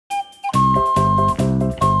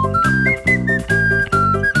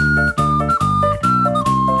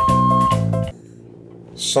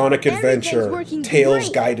Sonic Adventure, Tails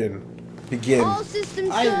Gaiden. Begin.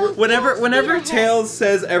 Whenever Tails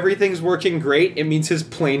says everything's working great, it means his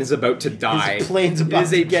plane is about to die. His plane's about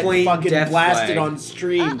to get fucking blasted on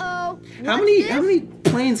stream. How many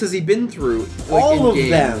planes has he been through? Like, all of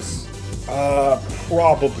games? them.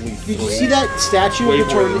 Probably. Did you see that statue of the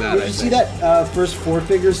tornado? Did you see that first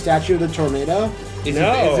four-figure statue of the tornado? Is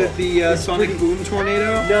it the Sonic Boom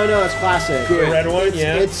tornado? No, it's classic. Good. The red one,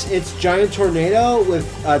 yeah. It's giant tornado with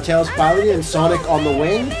Tails piloting and Sonic on the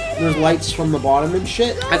wing. There's lights from the bottom and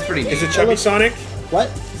shit. That's pretty neat. Is it Chubby Sonic? What?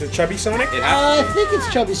 Is it Chubby Sonic? I think it's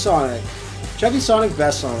Chubby Sonic. Chubby Sonic,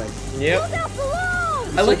 best Sonic. Yep.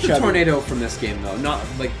 I like the tornado from this game though, not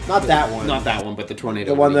that one. Not that one, but the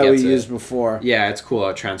tornado. The one that we used before. Yeah, it's cool how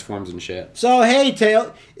it transforms and shit. So hey,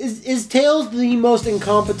 Tails, is Tails the most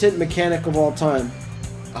incompetent mechanic of all time?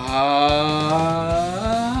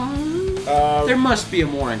 There must be a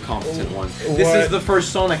more incompetent one. This is the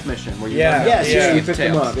first Sonic mission where you you pick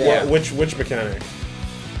him up. Yeah. Which mechanic?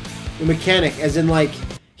 The mechanic, as in like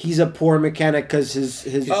he's a poor mechanic because his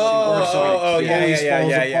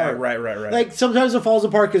Right. Like sometimes it falls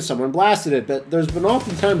apart because someone blasted it, but there's been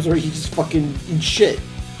often times where he's just fucking shit.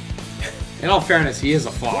 In all fairness, he is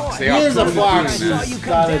a fox. He is a fox. He's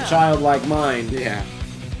got a childlike mind. Yeah.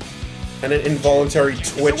 And an involuntary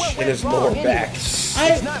twitch in his lower back.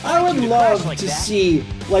 I would love to see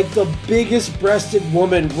like the biggest breasted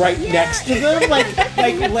woman right next to them, like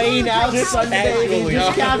laying out sunbathing.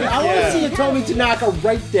 I want to see a Tomi Tanaka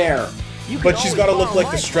right there. But she's got to look like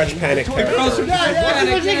the Stretch Panic character. That's what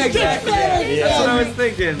I was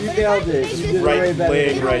thinking. You nailed it. You did right,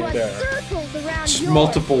 laying right there.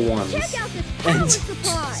 Multiple ones. And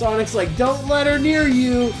Sonic's like, "Don't let her near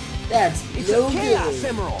you." That's no Chaos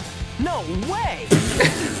Emerald. No way!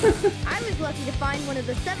 I was lucky to find one of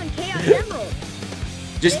the 7 Chaos Emeralds.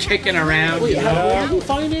 Just kicking around. Wait, how did he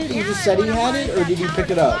find it? He just said he had it, or did he pick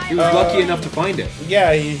it up? He was lucky enough to find it.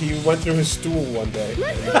 Yeah, he went through his stool one day.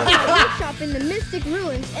 Let's go to the workshop in the Mystic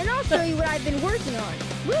Ruins, and I'll show you what I've been working on.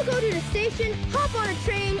 We'll go to the station, hop on a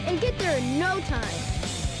train, and get there in no time.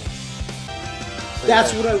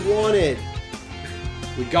 That's what I wanted.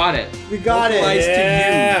 We got it. We got it.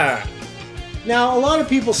 Yeah. Now, a lot of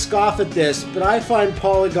people scoff at this, but I find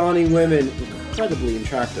polygony women incredibly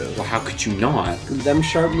attractive. Well, how could you not? Them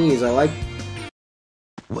sharp knees, I like.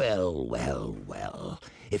 Well, well, well.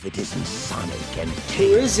 If it isn't Sonic and Who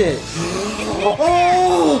is it?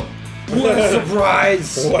 Oh! What a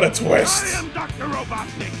surprise! What a twist!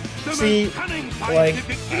 See, like,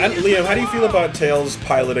 Liam, how do you feel about Tails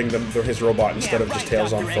piloting his robot instead of just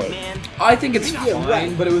Tails on foot? I think it's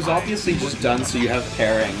fine, but it was obviously just done so you have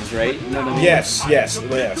pairings, right? Yes,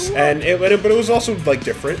 and but it was also like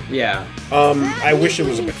different. Yeah. I wish it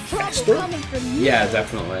was a bit faster. Yeah,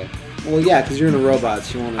 definitely. Well, yeah, because you're in a robot,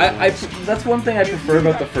 so you want to... That's one thing I prefer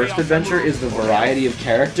about the first adventure is the variety of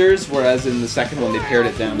characters, whereas in the second one they pared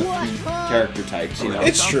it down to 3 character types, you know?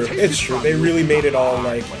 It's true. They really made it all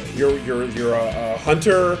like, you're a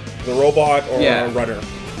hunter, the robot, or a runner.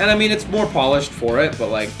 And I mean, it's more polished for it, but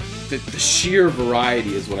like, the sheer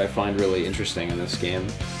variety is what I find really interesting in this game.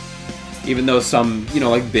 Even though some,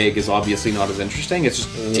 like Big is obviously not as interesting, it's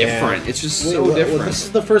just different. It's just so different. Well, this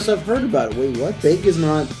is the first I've heard about it. Wait, what? Big is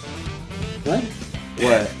not... What?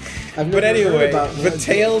 What? But anyway,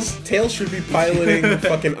 Tails should be piloting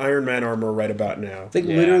fucking Iron Man armor right about now. I think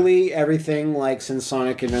literally everything, like, since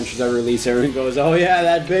Sonic Adventures ever released, everyone goes, "Oh yeah,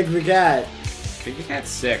 that Big the Cat." Big the Cat's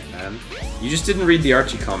sick, man. You just didn't read the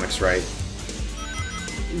Archie comics right.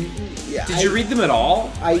 Yeah, Did you read them at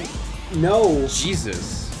all? No.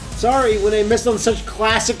 Jesus. Sorry, when I missed on such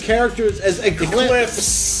classic characters as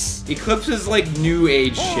Eclipse. Eclipse is like new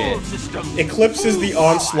age shit. Eclipse is the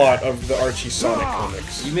onslaught of the Archie Sonic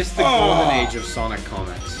comics. You missed the golden age of Sonic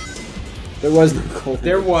comics. There was no golden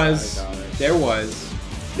age. There was.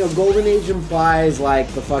 Golden age implies like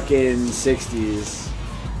the fucking 60s.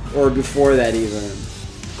 Or before that even.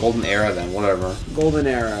 Golden era then, whatever. Golden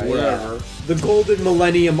era, whatever. Yeah. The golden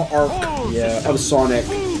millennium arc of Sonic.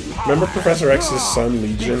 Remember Professor X's son,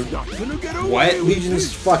 Legion? What?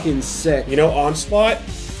 Legion's fucking sick. You know Onslaught?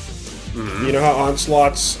 Mm-hmm. You know how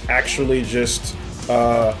Onslaught's actually just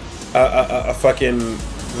a fucking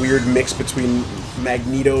weird mix between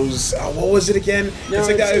Magneto's... what was it again? No, it's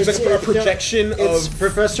like a projection it's of...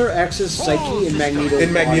 Professor X's psyche in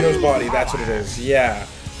Magneto's body. That's what it is, yeah.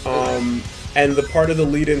 And the part of the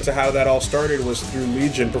lead-in to how that all started was through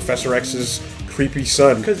Legion, Professor X's creepy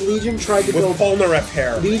son. Because Legion tried to with Polnareff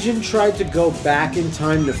hair. Legion tried to go back in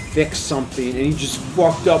time to fix something, and he just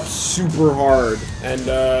fucked up super hard. And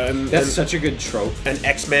that's such a good trope. And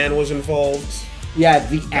X-Man was involved. Yeah,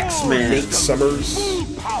 the X-Men. Nate Summers.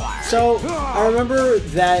 So, I remember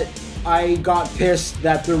that I got pissed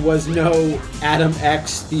that there was no Adam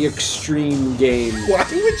X The Extreme game. Why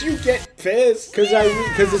would you get pissed?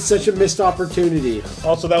 Because it's such a missed opportunity.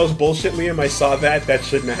 Also, that was bullshit, Liam. I saw that. That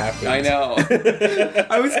shouldn't have happened. I know.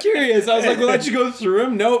 I was curious. I was like, "Will let you go through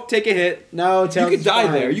him?" Nope. Take a hit. No, Tails You could is die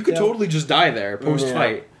fine. there. You could Tails- totally just die there post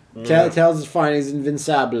fight. Tails is fine. He's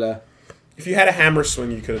invincible. If you had a hammer swing,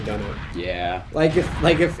 you could have done it. Yeah. Like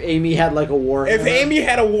if Amy had like a war. If Amy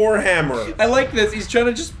had a warhammer. I like this. He's trying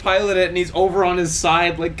to just pilot it, and he's over on his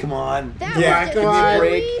side. Like, come on. That Yeah, was come just on. so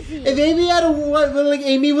Break. easy. If Amy had a what? Like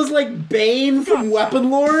Amy was like Bane from Weapon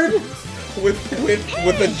Lord.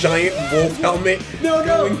 With a giant wolf helmet. No.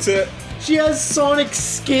 Going to She has Sonic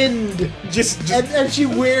skinned, just and she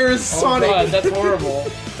wears Oh Sonic. God, that's horrible.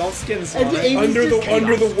 Don't skin Sonic. Amy's under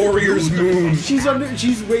just- the warrior's moon.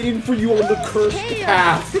 She's waiting for you on the cursed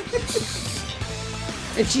path.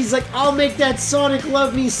 And she's like, I'll make that Sonic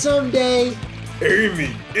love me someday. Amy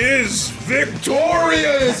is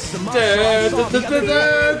victorious.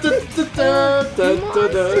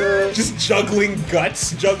 Just juggling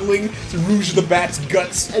Rouge the Bat's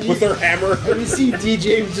guts And with you- her hammer, And you see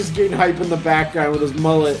DJ just getting hype in the background with his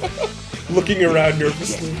mullet. looking around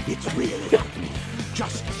nervously. It's really happening.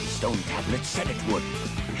 Just as the stone tablet said it would.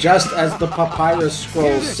 Just as the papyrus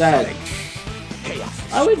scroll said. Chaos.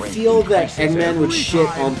 I would feel that Eggman would shit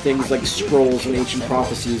on things like scrolls and ancient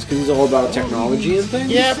prophecies because he's all about technology and things.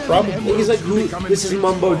 Yeah, probably. He's like, this is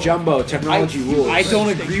mumbo jumbo. Technology rules. I don't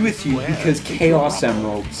agree with you because Chaos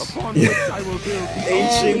Emeralds.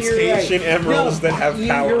 Ancient emeralds that have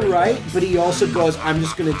power. You're right, but he also goes, I'm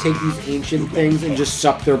just going to take these ancient things and just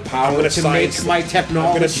suck their power gonna to make science my them. technology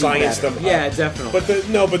I'm gonna science better. them. Yeah, definitely. But there's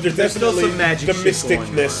There's still definitely some magic the shit going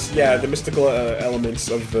mysticness. Yeah, the mystical elements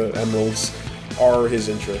of the emeralds are his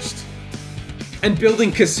interest. And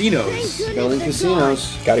building casinos. Building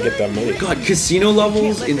casinos. Gotta get that money. God, casino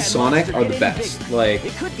levels in Sonic are the best. Like,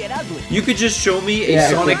 you could just show me a Yeah,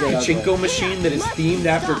 it Sonic could get ugly. pachinko machine that is themed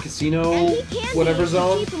after casino whatever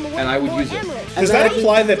zone, and I would use it. Does that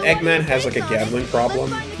imply that Eggman has like a gambling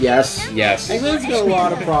problem? Yes. Yes. Eggman's got a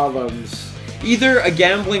lot of problems. Either a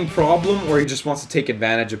gambling problem or he just wants to take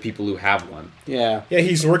advantage of people who have one. Yeah. Yeah,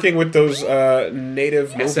 he's working with those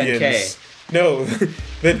native SNK. Mobians. No,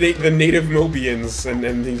 the native Mobians,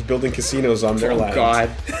 and he's building casinos on their Oh land. God.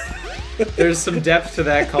 There's some depth to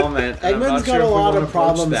that comment. and I'm Eggman's not got sure a if we lot wanna of approach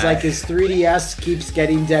problems, that. like his 3DS keeps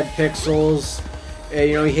getting dead pixels.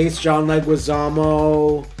 You know, he hates John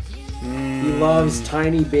Leguizamo. He loves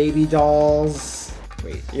tiny baby dolls.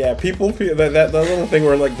 Wait. Yeah, that little thing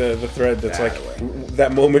where like the thread that's That like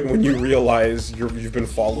that moment when you realize you've been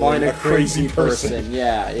following Line a crazy person.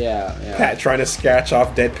 Yeah. Pat trying to scratch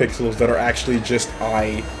off dead pixels that are actually just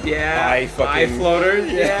eye. Yeah. Eye fucking-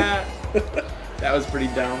 floaters. Yeah. That was pretty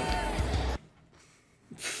dumb.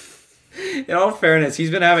 In all fairness,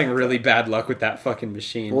 he's been having really bad luck with that fucking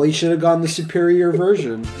machine. Well, he should have gone the superior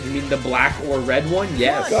version. You mean the black or red one?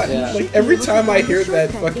 Yes. God, Yeah. like every time I hear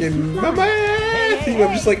that fucking theme,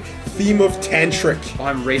 I'm just like theme of tantric. Oh,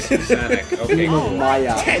 I'm racing Sonic. Okay, Theme of cool.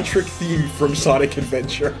 Maya. Tantric theme from Sonic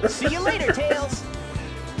Adventure. See you later, Tails.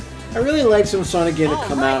 I really like some Sonic game to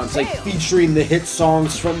come out. It's like featuring the hit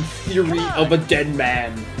songs from Theory of a Dead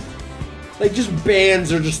Man. Like just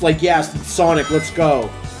bands are just like, yes, it's Sonic, let's go.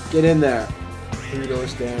 Get in there. 3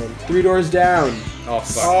 doors down. 3 doors down. Oh,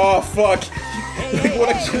 fuck. Oh fuck! Like what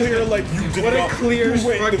a clear you did What a not, clear you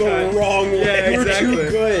went the shortcut. wrong way. Yeah, You're exactly. too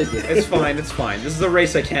good. It's fine, it's fine. This is a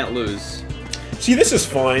race I can't lose. See, this is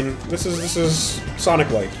fine. This is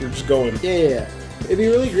Sonic-like. You're just going. Yeah. It'd be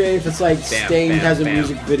really great if it's like Bam, Sting bam, has a bam.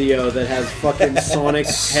 music video that has fucking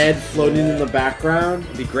Sonic's head floating in the background.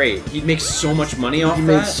 It'd be great. He'd make so much money off He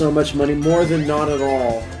made that. so much money, more than not at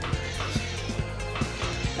all.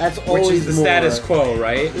 That's always Which is the more. status quo,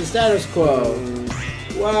 right? The status quo.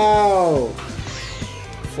 Wow.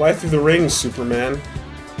 Fly through the rings, Superman.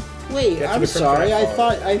 Wait, Get to I'm the sorry.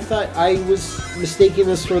 kryptonite I thought I was mistaking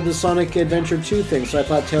this for the Sonic Adventure 2 thing, so I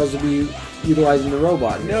thought Tails would be utilizing the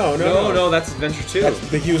robot. No, No, that's Adventure 2. That's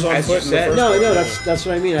the he was on As foot you in the said. first No, one. that's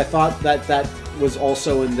what I mean. I thought that was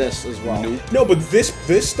also in this as well. Nope. No, but this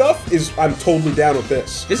stuff is I'm totally down with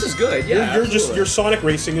this. This is good, yeah. You're just absolutely. your Sonic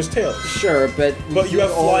racing is Tails. Sure, but But you have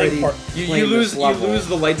flying already part- You played lose this level.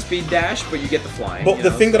 the light speed dash, but you get the flying. But you the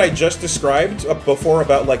know, thing so- that I just described before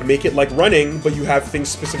about like make it like running, but you have things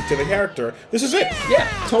specific to the character. This is it. Yeah,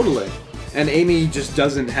 totally. And Amy just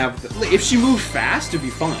doesn't have the... If she moved fast, it'd be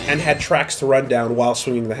fine. And had tracks to run down while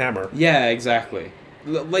swinging the hammer. yeah, exactly.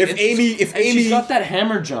 Like, If and Amy- she's- if and Amy- she's got that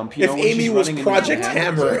hammer jump, you If know, when Amy she's was running into Project the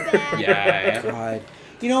Hammer, Yeah. God.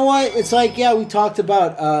 You know what? It's like, yeah, we talked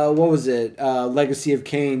about, what was it? Legacy of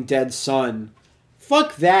Kain, Dead Son.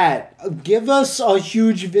 Fuck that. Give us a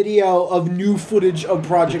huge video of new footage of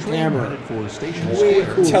Project Hammer. Way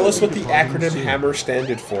cool. Tell us what the acronym HAMMER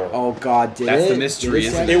standed for. Oh god, That's the mystery,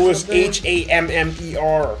 isn't it? It was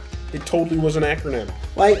HAMMER. It totally was an acronym.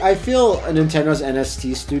 Like, I feel Nintendo's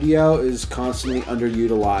NST studio is constantly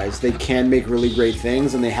underutilized. They can make really great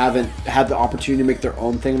things, and they haven't had the opportunity to make their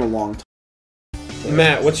own thing in a long time.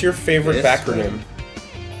 Matt, what's your favorite backronym?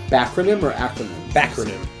 Backronym or acronym?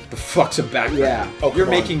 Backronym. The fuck's a backronym? Yeah. Oh, You're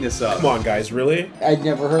making this up. Come on, guys, really? I'd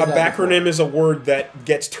never heard a that backronym before. is a word that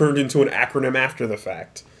gets turned into an acronym after the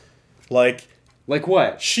fact. Like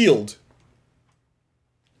what? Shield.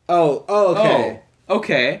 Oh, okay. Oh,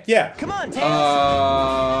 okay. Yeah. Come on,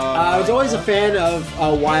 I was always a fan of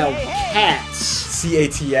Wild Cats.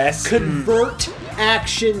 CATS. Convert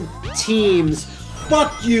action teams.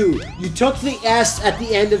 Fuck you! You took the S at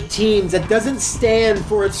the end of teams. That doesn't stand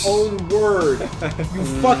for its own word. You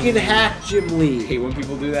fucking hack Jim Lee. Hate when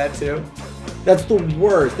people do that too. That's the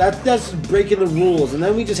worst. That's breaking the rules, and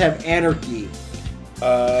then we just have anarchy.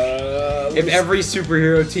 If every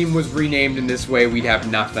superhero team was renamed in this way, we'd have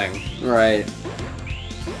nothing. Right.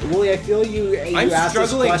 Willie, I feel you asked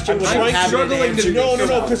this question when I'm I had an struggling answer. to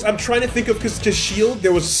No, because I'm trying to think of because Shield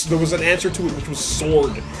there was an answer to it which was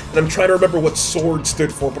sword, and I'm trying to remember what sword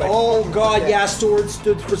stood for. But Oh god, yeah, sword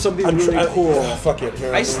stood for something really cool. Fuck it.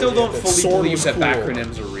 No, I still don't fully sword believe was that cool.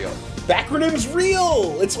 acronyms are real. Backronym's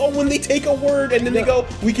real. It's all when they take a word and then they go,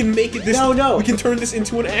 we can make it this. No. We can turn this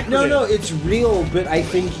into an acronym. No, it's real, but I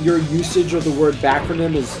think your usage of the word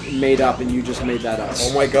backronym is made up, and you just made that up.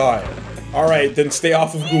 Oh my god. All right, then stay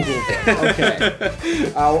off of Google.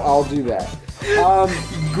 Okay, I'll do that.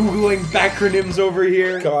 Googling backronyms over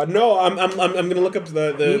here. God, no, I'm gonna look up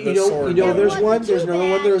the sword. You know, there's another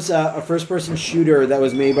one. There's a first-person shooter that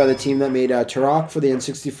was made by the team that made Turok for the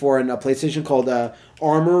N64 and PlayStation called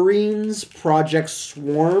Armorines Project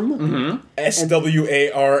Swarm. Mm-hmm.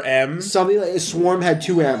 SWARM. Something like Swarm had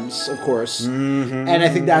 2 M's, of course, and I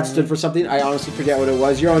think that stood for something. I honestly forget what it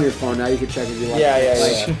was. You're on your phone now. You can check if you like.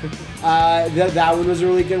 That one was a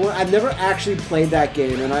really good one. I've never actually played that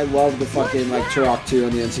game, and I love the fucking Turok 2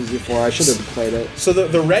 on the N64. I should have played it. So the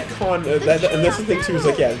retcon, and that's the thing too, is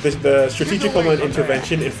like, yeah, the Strategic Homeland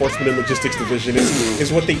Intervention, Enforcement, and Logistics Division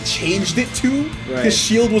is what they changed it to. Because Right.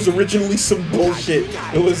 SHIELD was originally some bullshit.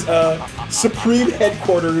 It was Supreme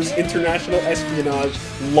Headquarters, International Espionage,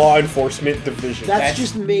 Law Enforcement Division. That's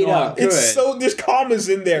just made not up. good. It's so, there's commas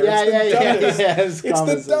in there. Yeah, it's the dumbest. there's It's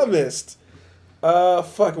commas the in there. dumbest.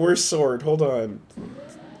 Fuck, where's Sword? Hold on.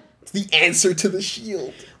 It's the answer to the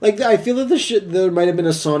shield. I feel that there might have been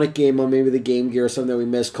a Sonic game on maybe the Game Gear or something that we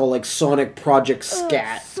missed called Sonic Project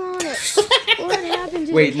Scat. Sonic. What happened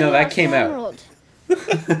to Wait, the no, that Chaos came out. Emerald?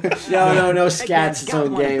 No, Scat's its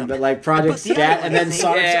own game, but Project Scat, and then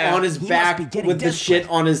Sonic's on his back with the shit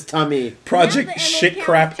on his tummy. Project Now the shit Emerald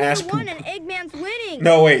crap counts ass 2-1 poop. and Eggman's winning.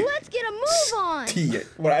 No, wait. Let's get a move on. T.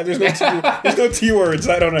 Well, there's no T words.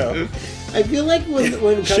 I don't know. I feel like when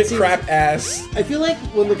Shit cutscenes, crap ass. I feel like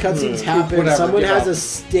when the cutscenes happen, whatever, someone give has up. a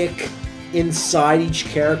stick inside each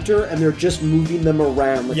character, and they're just moving them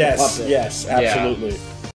around like a puppet. Yes, absolutely.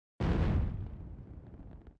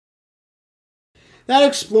 That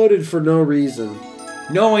exploded for no reason.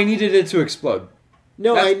 No, I needed it to explode.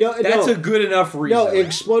 No, I know. That's no. a good enough reason. No, it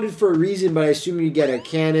exploded for a reason, but I assume you get a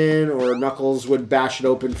cannon or Knuckles would bash it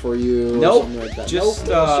open for you. Nope. Or something like that. Just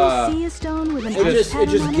Nope. See a stone with an It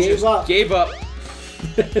just gave up. gave up.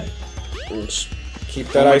 Keep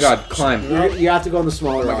that Oh my ice. god, climb. You have to go on the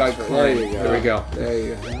smaller Oh my rocks god, first. climb. There you go. There we go. There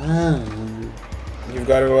you go. You've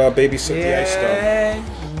got to babysit the ice stone.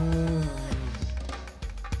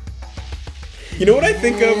 You know what I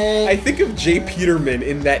think of? I think of Jay Peterman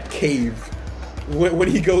in that cave when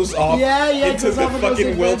he goes off into goes the off on those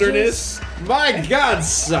fucking wilderness. My God,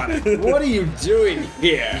 Sonic, what are you doing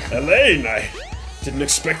here? Elaine, I didn't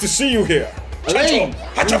expect to see you here. Elaine!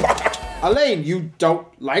 Elaine, you don't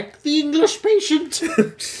like the English patient?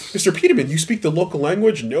 Mr. Peterman, you speak the local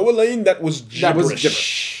language? No, Elaine, that was gibberish. That was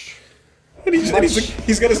gibberish. And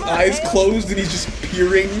he's got his eyes closed and he's just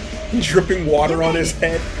peering, dripping water on his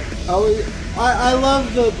head. I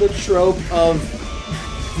love the trope of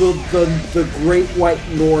the Great White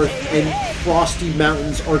North and Frosty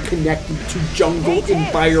Mountains are connected to jungle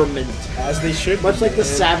environment. As they should. Much like the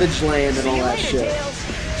Savage Land and all that shit.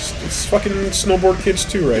 It's fucking snowboard kids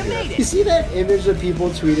too right here. You see that image that people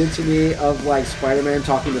tweeted to me of like Spider-Man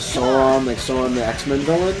talking to Sauron, like Sauron the X-Men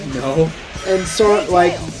villain? No. And Sauron,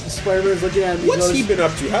 like Spider-Man's looking at him. What's goes, he been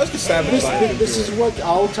up to? How's the Savage Lion? This is what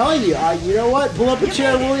I'll tell you. You know what? Pull up a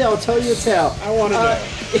chair, Willie. I'll tell you a tale. I want to know.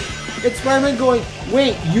 It's Spider-Man going,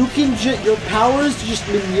 wait, you can your powers to just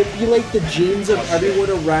manipulate the genes of everyone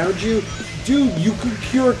around you? Dude, you can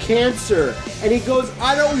cure cancer. And he goes,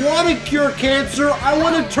 I don't want to cure cancer. I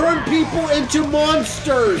want to turn people into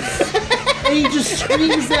monsters. And he just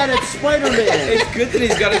screams that at Spider-Man. It's good that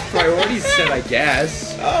he's got his priorities set, I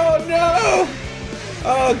guess. Oh no!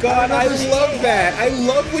 Oh god, I love that. I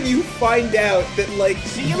love when you find out that like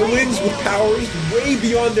villains with powers way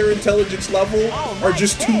beyond their intelligence level are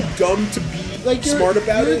just too dumb to be like smart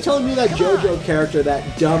about you're it. Telling me that JoJo character,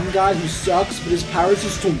 that dumb guy who sucks, but his power is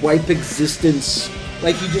just to wipe existence.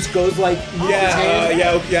 Like he just goes like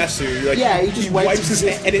Okuyasu. Like, yeah, he just wipes his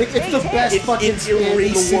hand, and it's the best fucking it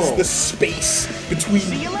erases in the world. the space between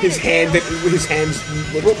his hand and his hands.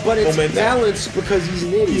 But it's balanced because he's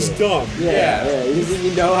an idiot. He's dumb. Yeah. He doesn't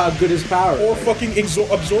even know how good his power is. Or fucking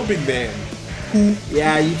absorbing man, who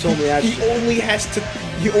you told me that. He only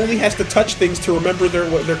has to touch things to remember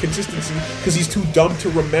their consistency because he's too dumb to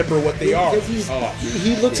remember what they are.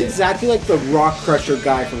 He looks exactly like the Rock Crusher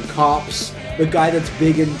guy from Cops. The guy that's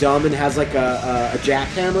big and dumb and has like a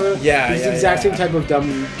jackhammer. Yeah, he's the exact same type of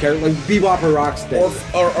dumb character, like Bebop or Rocksteady.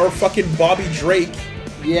 Or fucking Bobby Drake.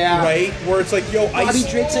 Yeah. Right? Where it's like, yo, Bobby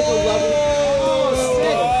Drake's like a level. Oh,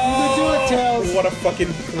 sick. You can do it, Tails. What a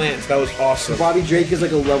fucking plant. That was awesome. Bobby Drake is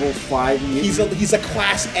like a level 5 mutant. He's a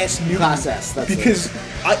Class S mutant. Class S, that's because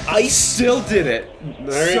Ice still did it.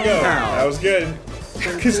 There you go. That was good.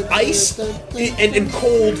 Because ice and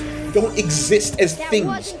cold don't exist as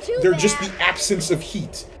things. They're just the absence of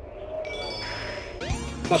heat.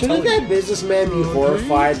 Shouldn't that businessman be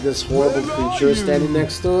horrified this horrible creature standing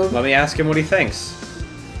next to him? Let me ask him what he thinks.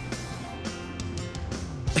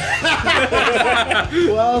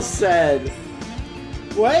 Well said.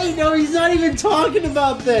 Wait, no, he's not even talking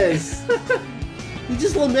about this. He's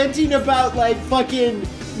just lamenting about, like, fucking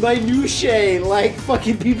minutiae, like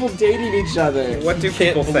fucking people dating each other. What do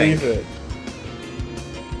people think? It.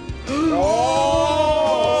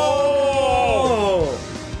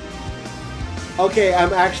 Okay,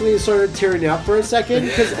 I'm actually sort of tearing up for a second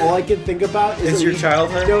because all I can think about is your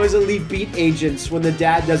childhood. No, is Elite Beat Agents when the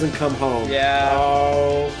dad doesn't come home. Yeah.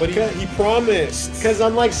 Oh, but he promised. Because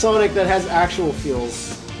unlike Sonic, that has actual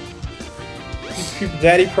feels.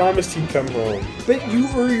 Daddy promised he'd come home. But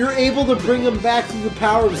you're able to bring him back through the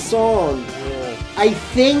power of song. Yeah. I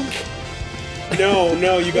think. No,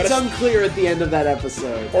 you gotta. It's unclear at the end of that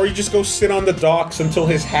episode. Or you just go sit on the docks until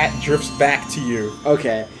his hat drifts back to you.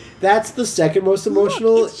 Okay. That's the second most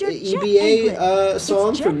emotional EBA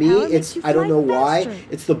song for me. I don't know why.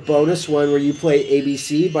 It's the bonus one where you play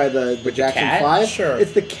ABC by the Jackson 5. Sure.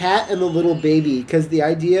 It's the cat and the little baby, because the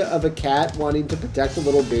idea of a cat wanting to protect a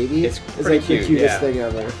little baby is like cute, the cutest thing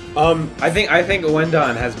ever. I think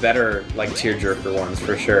Wendon has better like tearjerker ones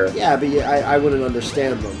for sure. Yeah, but I wouldn't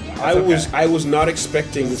understand them. I was not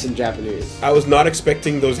expecting this in Japanese. I was not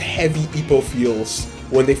expecting those heavy Ippo feels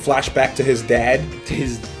when they flash back to his dad.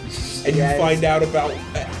 And you find out about,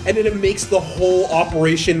 and then it makes the whole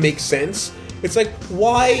operation make sense. It's like,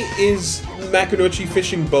 why is Makunochi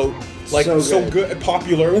fishing boat like so good,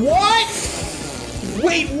 popular? What?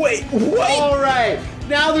 Wait, what? All right,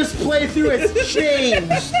 now this playthrough has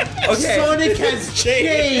changed. Okay. Sonic has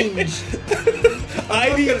changed.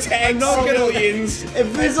 ID tag millions.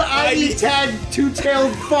 If there's ID tag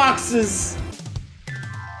two-tailed foxes.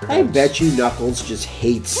 I bet you Knuckles just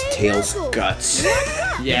hates Tails' guts.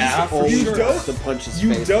 Yeah, for you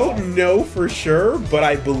sure. Don't know for sure, but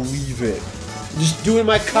I believe it. Just doing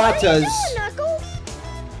my katas.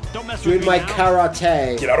 Doing my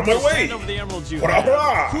karate. Get out of my way!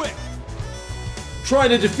 Quick! Trying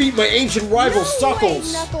to defeat my ancient rival,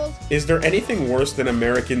 Suckles. Is there anything worse than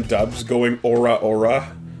American dubs going ora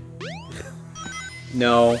ora?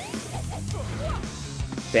 No.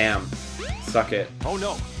 Bam. Suck it. Oh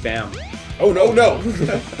no. Bam. Oh no, no!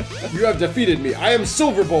 You have defeated me. I am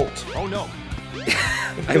Silverbolt. Oh no.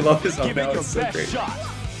 I love his own. Give it That your was so best great. shot.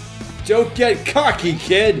 Don't get cocky,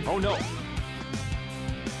 kid. Oh no.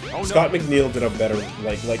 Oh Scott no. McNeil did a better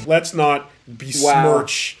like. Let's not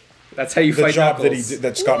besmirch That's how you the fight job that Knuckles.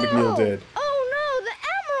 that Scott McNeil did. Oh no, the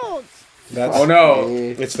emeralds! That's, Oh no.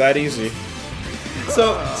 it's that easy.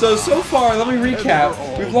 So far, let me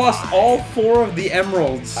recap. We've lost all 4 of the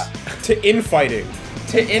emeralds To infighting.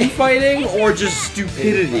 to infighting or just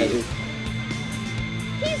stupidity.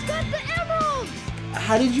 He's got the emeralds!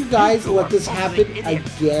 how did you guys let this happen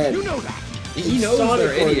again? You know that. He knows Sonic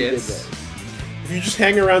they're already did idiots. that. If you just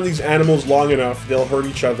hang around these animals long enough, they'll hurt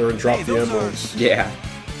each other and drop Hey, the those are- emeralds. Yeah.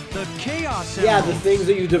 The chaos. Yeah, the emeralds. things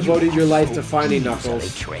that you devoted your life to finding, Easily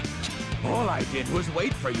Knuckles. tricked. All I did was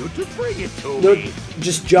wait for you to bring it to No, me.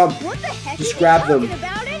 just jump. What the heck Just is grab he them. talking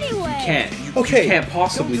about anyway? Can't. Okay. You can't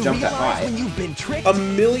possibly jump that high. you've been tricked? A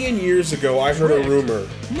million years ago, I heard a rumor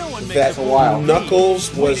No one makes that a fool while. of me.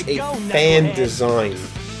 Knuckles was Way a to go, fan knucklehead. design.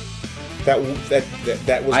 That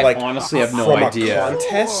was I like honestly have no from idea. a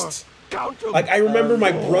contest. Count to Like I remember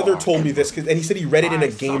my brother told me this, and he said he read it in a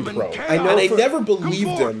Game Pro, I know and I for- never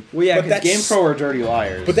believed him. Well, yeah, but because that's- Game Pro are dirty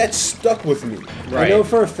liars. But that stuck with me. right. I know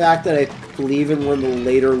for a fact that I believe in one of the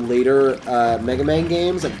later Mega Man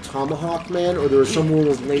games, like Tomahawk Man, or there was some one of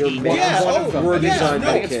those later Mega Yeah, one oh, of them. were yeah, designed no,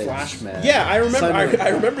 by I think it's kids. Flash Man. Yeah, I remember. Simon. I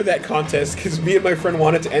remember that contest because me and my friend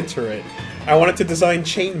wanted to enter it. I wanted to design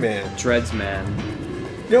Chain Man. Dreads Man.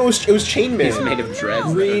 No, it was Chain He's Man. made of dreads. that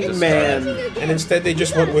are Green just Man. And instead they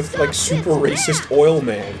just went with like super racist Oil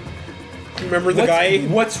Man. Remember the guy?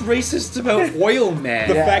 What's racist about Oil Man?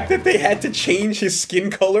 The fact that they had to change his skin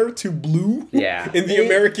color to blue Yeah. in the He-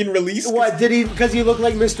 American release. What did he? Because he looked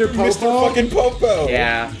like Mr. Popo. Mr. fucking Popo.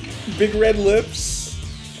 Yeah. Big red lips.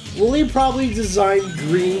 Will he probably design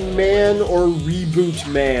Green Man or Reboot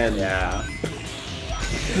Man? Yeah.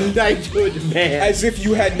 Knighthood Man. As if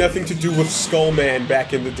you had nothing to do with Skull Man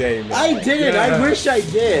back in the day, man. I didn't. I wish I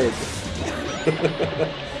did.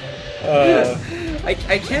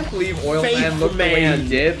 I can't believe Oil Faith Man looked the way Man. he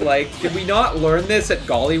did. Like, did we not learn this at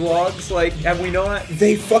Gollywogs? Like, have we not?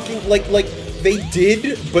 They fucking like they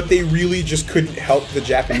did, but they really just couldn't help the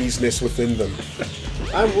Japaneseness within them.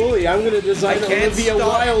 I'm Wooly. I'm gonna design Olivia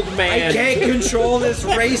Wilde Man. I can't control this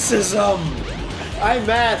racism. I'm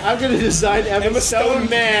Matt. I'm gonna design Emma Stone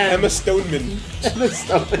Man. Emma Stoneman. Emma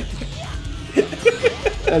Stone.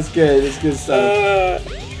 That's good. That's good stuff.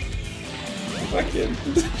 Fucking.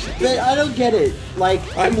 I don't get it. Like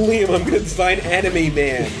I'm Liam. I'm gonna design Anime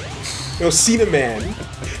Man. No, Cena Man.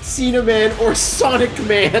 Cena Man or Sonic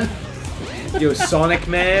Man. Yo, Sonic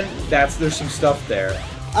Man, there's some stuff there.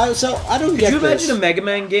 So I don't Could get you this. imagine a Mega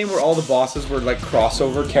Man game where all the bosses were like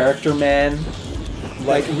crossover character man?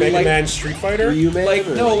 Like Mega like- Man Street Fighter. Ryu Man? Like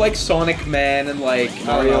or- no, like Sonic Man and like I don't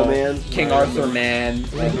Mario know, Man? King Mario Arthur Man.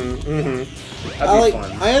 Like, I that'd be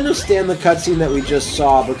fun. I understand the cutscene that we just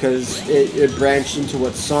saw because it branched into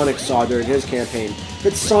what Sonic saw during his campaign.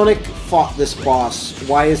 But Sonic fought this boss.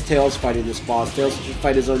 Why is Tails fighting this boss? Tails should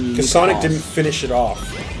fight his own unique Because Sonic boss. didn't finish it off.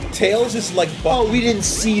 Tails is like Oh, we didn't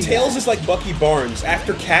see Tails that. is like Bucky Barnes.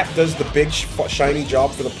 After Cap does the big shiny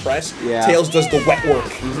job for the press, Yeah. Tails does the wet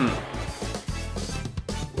work.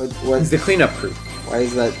 What, He's the cleanup crew. why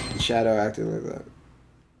is that Shadow acting like that?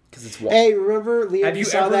 Because it's water. Hey, remember Liam? Have you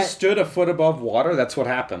saw ever that? stood a foot above water? That's what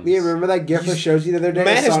happens. Liam, remember that GIF I showed you the other day?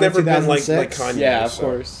 Matt of has Sonic never been like 2006? Kanye. Yeah, of so.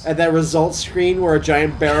 course. At that results screen where a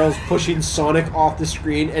giant barrel's pushing Sonic off the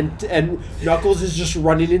screen and Knuckles is just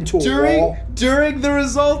running into a wall. During the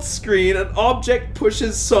results screen, an object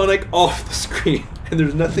pushes Sonic off the screen, and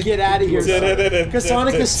there's nothing. Get out of here, Sonic. Because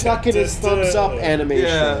Sonic is stuck in his thumbs up animation.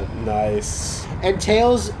 Yeah. Nice. And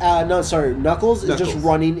Tails, Knuckles is just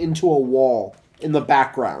running into a wall in the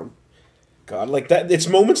background. God, like that. It's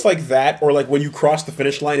moments like that, or like when you cross the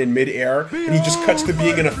finish line in midair, and he just cuts to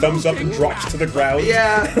being in a thumbs up and drops to the ground.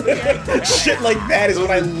 Yeah. Shit like that is what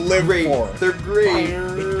I live for. They're great.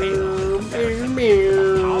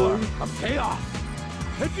 Power of chaos.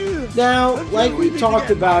 Now, like we talked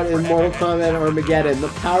about in Mortal Kombat Armageddon, the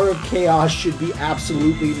power of chaos should be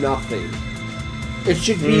absolutely nothing. It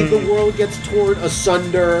should be the world gets torn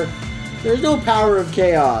asunder. There's no power of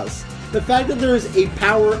chaos. The fact that there is a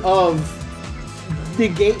power of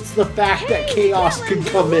negates the fact that chaos could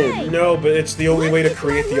come in. No, but it's the only way to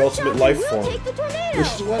create the ultimate life form. Take the tornado. Which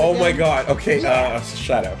is what Oh my again? god. Okay,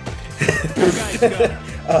 Shadow.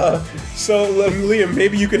 So, Liam,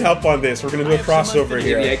 maybe you can help on this. We're gonna do a crossover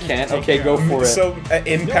Maybe I here. can't. Okay, go for it. So,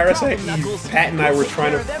 in Parasite Eve, Pat and I were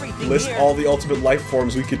trying to list all the ultimate life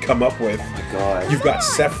forms we could come up with. God. You've got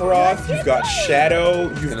Sephiroth, you've got Shadow,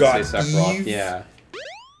 you've got Say Sephiroth. Eve. Yeah.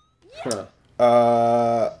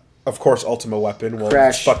 Huh. Of course, Ultima Weapon. Well,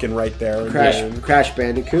 Crash. it's fucking right there. in the game. Crash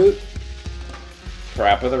Bandicoot,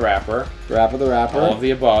 Parappa the Rapper. Rapper the Rapper, All of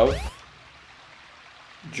the above.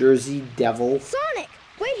 Jersey Devil. Sonic,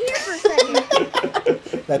 wait here for a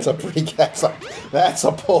second. That's a pretty. That's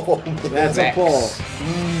a pull. That's Vex. a pull.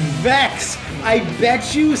 Vex! I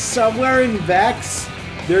bet you somewhere in Vex,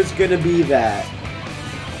 there's gonna be that.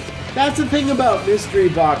 That's the thing about Mystery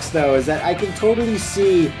Box, though, is that I can totally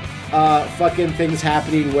see fucking things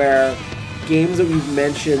happening where games that we've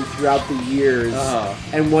mentioned throughout the years,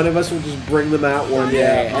 and one of us will just bring them out one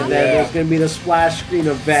day, and then there's going to be the splash screen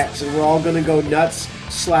of Vex, and we're all going to go nuts /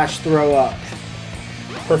 throw up.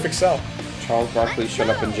 Perfect Cell. Charles Barkley showed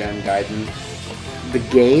up in Jan Gaiden. The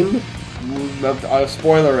game? A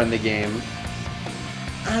spoiler in the game.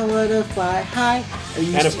 I wanna fly high.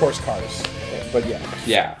 And of course Cars. But yeah.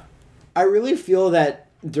 Yeah. I really feel that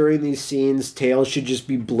during these scenes, Tails should just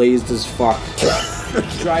be blazed as fuck.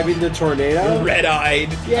 Driving the tornado.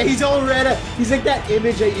 Red-eyed. Yeah, he's all red. He's like that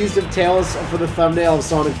image I used of Tails for the thumbnail of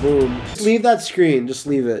Sonic Boom. Just leave that screen. Just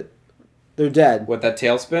leave it. They're dead. What, that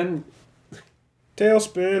tailspin?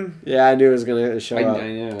 Tailspin. Yeah, I knew it was gonna show up. I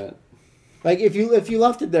knew it. Like, if you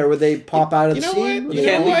left it there, would they pop out of the scene?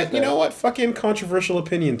 You know what? Fucking controversial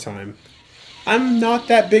opinion time. I'm not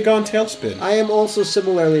that big on Tailspin. I am also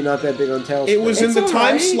similarly not that big on Tailspin. It was in the time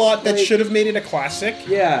alright. slot that Like- should have made it a classic.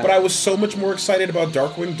 Yeah. But I was so much more excited about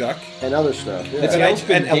Darkwing Duck and other stuff. Yeah, That I- Tailspin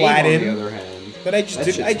and game, Aladdin. on the other hand. that I just That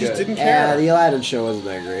didn't. I shit's just good. didn't yeah, care. the Aladdin show wasn't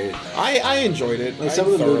that great. I enjoyed it. Like,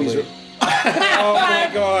 some of the movies thoroughly. Oh my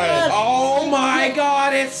god! Oh my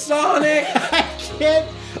god, it's Sonic!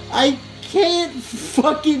 I can't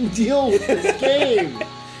fucking deal with this game.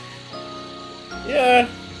 Yeah,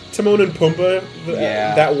 Timon and Pumbaa.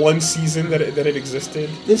 Yeah. That one season that it existed.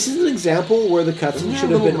 This is an example where the cutscene should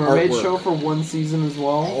have been Mermaid artwork. show for one season as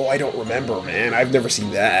well. Oh, I don't remember, man. I've never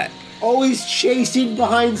seen that. Always chasing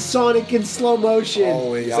behind Sonic in slow motion.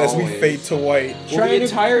 Always, as we Always. fade to white. Well, Trying the to-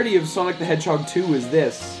 entirety of Sonic the Hedgehog 2 is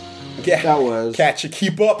this. Yeah, That was. catch you.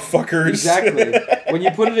 Keep up, fuckers. Exactly. When you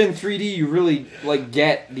put it in 3D, you really like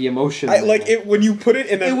get the emotion. I like it when you put it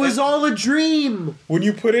in. It was all a dream. When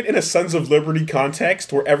you put it in a Sons of Liberty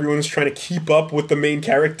context where everyone's trying to keep up with the main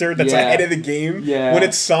character that's Yeah. ahead of the game. Yeah. When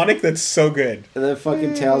it's Sonic, that's so good. And then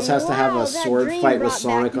fucking Tails has to have wow, a that sword dream fight with brought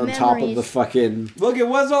Sonic back on top of memories. the fucking... Look, it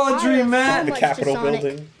was all a dream, Matt. The much to Capitol Sonic.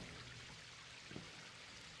 building.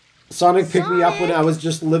 Sonic picked me up when Sonic! I was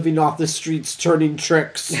just living off the streets turning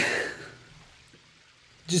tricks.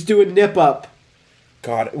 Just doing nip up.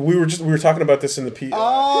 God, we were talking about this in the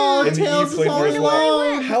Oh, in the Tails is playthrough all as well.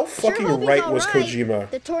 alone. How Sure fucking hope he's right was alright. Kojima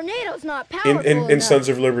The tornado's not powerful in enough. Sons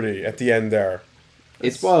of Liberty at the end there?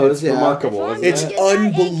 It's suppose, yeah. remarkable, isn't It's it? Get that egg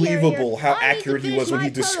unbelievable carrier. how I need to accurate he finish was when my he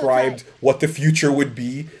described prototype. what the future would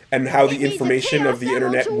be and how the It needs a information of the chaos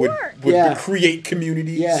internet emerald would, to work. would Yeah. create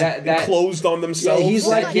communities Yeah. enclosed on Yeah, themselves. he's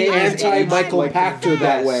like the game is anti-Michael like the Pachter that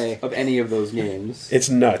best way. of any of those games. It's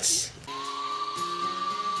nuts.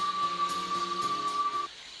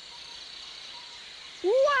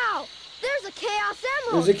 Wow! There's a Chaos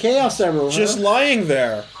Emerald! There's a Chaos Emerald. Just huh? lying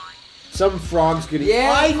there. Some frog's gonna...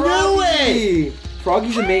 Yeah, I knew it!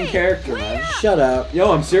 Froggy's the main character, man. Shut up.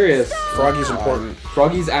 Yo, I'm serious. Froggy's important.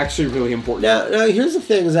 Froggy's actually really important. Now, here's the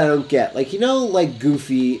things I don't get. Like, you know, like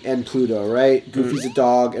Goofy and Pluto, right? Goofy's a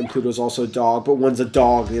dog, and Pluto's also a dog, but one's a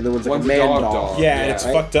dog, the other one's like One's a a man dog dog. dog. Yeah, and it's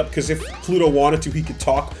right? fucked up because if Pluto wanted to, he could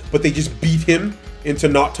talk, but they just beat him into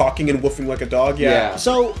not talking and woofing like a dog. Yeah.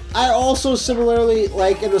 So, I also similarly,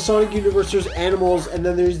 like, in the Sonic universe, there's animals, and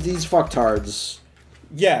then there's these fucktards.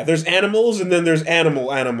 Yeah, there's animals and then there's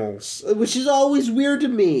animals. Which is always weird to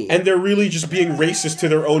me. And they're really just being racist to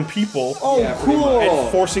their own people oh, Yeah, pretty cool!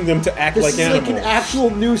 and forcing them to act This like is animals. like an actual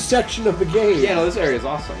new section of the game. Yeah, no, this area is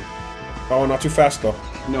awesome. Oh, not too fast though.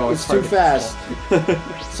 No, It's hard too to fast.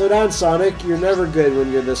 Slow down, Sonic. You're never good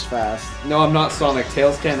when you're this fast. No, I'm not Sonic.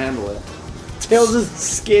 Tails can't handle it. Tails'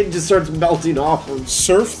 skin just starts melting off him.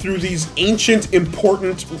 Surf through these ancient,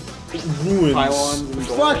 important ruins. Pylons and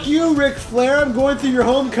Fuck you, Ric Flair. I'm going through your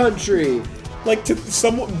home country. Like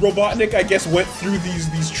Robotnik, I guess, went through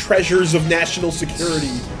these treasures of national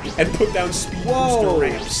security and put down speed Whoa. booster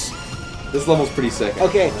ramps. This level's pretty sick.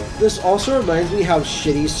 Okay, actually. this also reminds me how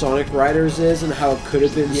shitty Sonic Riders is and how it could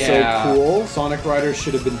have been Yeah, so cool. Sonic Riders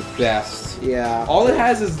should have been the best. Yeah. All it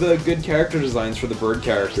has is the good character designs for the bird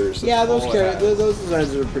characters. That's Yeah, those all it has. those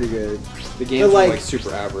designs are pretty good. The games like- are like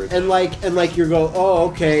super average. And like you go, oh,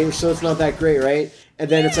 okay, so it's not that great, right? And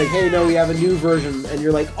then it's like, hey, no, we have a new version, and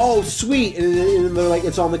you're like, oh, sweet, and they're like,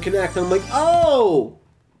 it's on the Kinect, and I'm like, oh.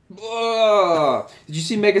 Ugh. Did you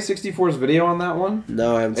see Mega 64's video on that one?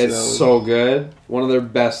 No, I haven't seen It's that one. so good. One of their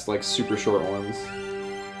best, like, super short ones.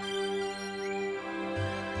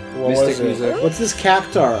 What Mystic was it? music. What's this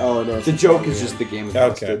cactar? Oh no, it's The a joke song, is yeah. just the game is Okay,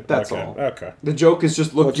 busted. That's okay, all. Okay. The joke is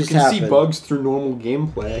just, look, What you just can see happened? bugs through normal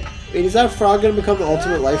gameplay. Wait, is that frog gonna become the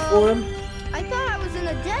ultimate life form? I thought I was in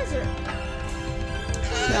a desert.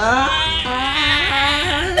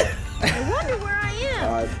 I wonder where I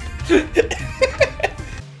am.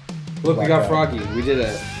 Look, we My got God. Froggy. We did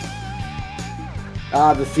it.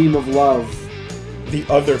 The theme of love. The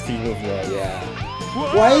other theme of love. Yeah.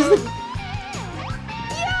 Why is the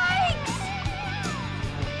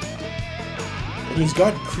And he's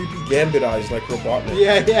got creepy gambit eyes like Robotnik.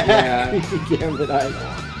 Yeah. Creepy gambit eyes.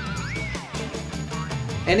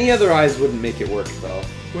 Any other eyes wouldn't make it work, though.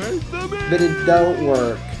 But it don't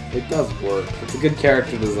work. It does work. It's a good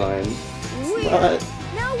character design. Weird. But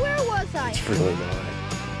Now where was I? Really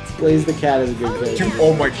not. Blaze the Cat is a good character. Dude,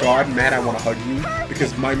 oh my god, man, I want to hug you.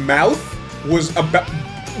 Because my mouth was about...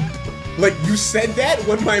 Like, you said that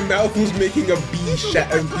when my mouth was making a B shape.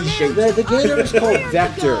 The gator is called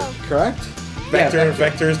Vector, correct?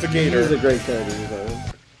 Vector is the gator. He's a great character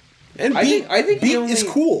design. And I Beat, think the Beat only- is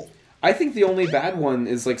cool. I think the only bad one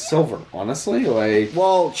is like Silver, honestly. Like,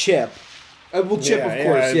 Well, Chip. well, Chip, Yeah, of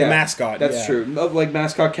course, the yeah. mascot. That's yeah. true. Like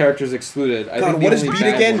mascot characters excluded. I God, think the what is only Beat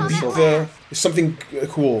bad again? one is Beat Silver. something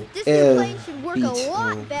cool. This new plane should work Beat. a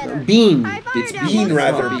lot better. Bean. I fired It's out Bean, one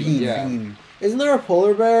rather. bomb. Bean. Yeah. Bean. Isn't there a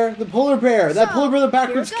polar bear? The polar bear. That So, polar bear, the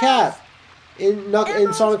backwards here goes. cat.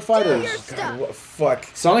 In Sonic Fighters. God, what, fuck.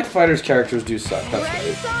 Sonic Fighters characters do suck. That's Ready,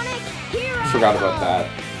 right. Sonic? Here I Forgot come. about that.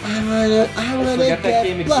 I I wanna forget that get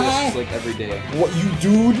game fly. exists like every day. What you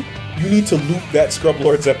dude? You need to loop that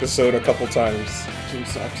Scrublords episode a couple times. Game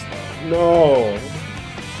sucks though. No.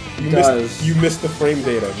 You does. missed the frame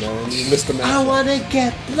data, man. You missed the match. I wanna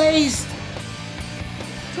get blazed.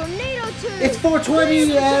 Tornado 2. It's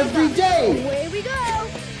 420 every day. Away we go.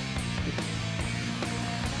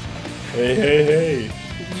 Hey.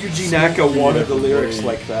 Yuji Naka wanted the lyrics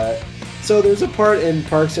like that. So there's a part in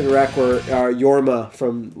Parks and Rec where Yorma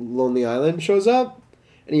from Lonely Island shows up,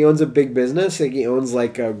 and he owns a big business. Like he owns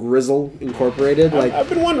like Grizzle Incorporated. Like I've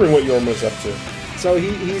been wondering what Yorma's up to. so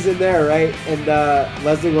he's in there, right? And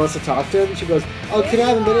Leslie wants to talk to him. She goes, "Oh, can I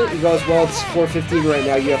have a minute?" He goes, "Well, it's 4:15 right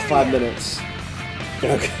now. You have 5 minutes."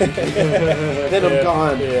 Okay. Then I'm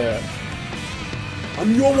gone. Yeah.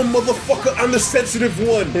 I'm Yorma, motherfucker. I'm the sensitive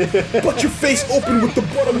one. Butt your face open with the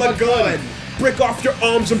butt of my gun. Break off your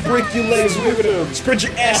arms and break your legs with them. Spread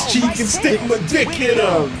your ass cheek and stick my dick in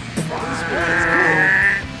them.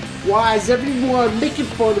 Why is everyone making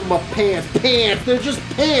fun of my pants? Pants, they're just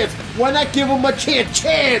pants. Why not give them a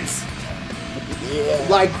chance?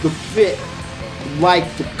 Like the fit,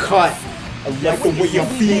 like the cut. I like the way you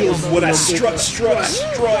feel when I strut.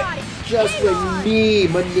 Just like me,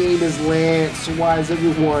 my name is Lance. Why is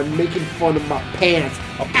everyone making fun of my pants?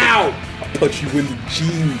 Ow! I'll punch you in the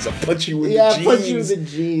jeans. I'll punch you in Yeah, the put you in jeans. the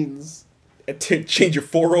jeans. Change your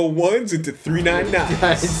 401s into 399s.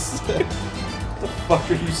 Guys, What the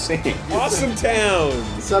fuck are you saying? Awesome Town.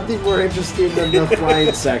 something more interesting than the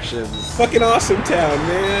flying sections. Fucking Awesome Town,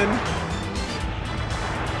 man.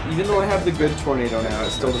 Even though I have the good tornado now, it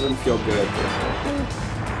still doesn't feel good.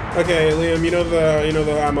 Okay, Liam, you know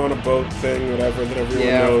the I'm on a boat thing, whatever that everyone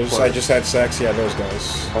Yeah, of knows. course. I just had sex. Yeah, those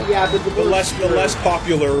guys. Yeah, but The less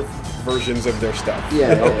popular versions of their stuff.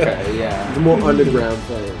 Yeah, Okay, yeah. the more underground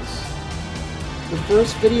things. The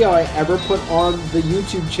first video I ever put on the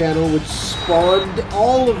YouTube channel, which spawned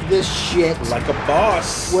all of this shit. Like a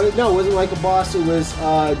boss. Well, no, it wasn't like a boss. It was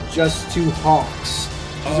Just Two Hawks.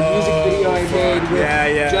 It was a music video I fuck. made with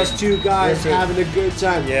Yeah. just two guys Griffith. having a good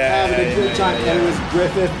time. Yeah, having a good yeah, time. yeah. And it was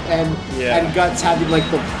Griffith and Guts having like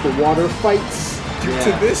the water fights. Dude,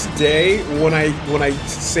 to this day, when I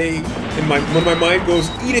say when my mind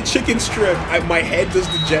goes eat a chicken strip, my head does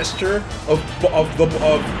the gesture of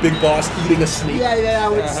Big Boss eating a snake. Yeah,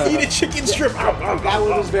 that was, Eat a chicken strip. that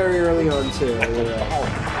one was very early on too.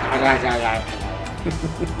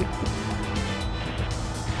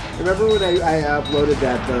 Remember when I uploaded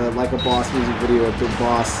that Like a Boss music video of Big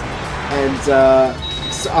Boss, and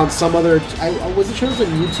on some other, I wasn't sure it was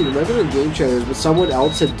on YouTube, it might have been on Game Trailers, but someone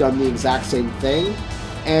else had done the exact same thing,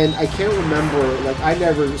 and I can't remember, like I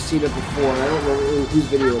never seen it before, and I don't remember whose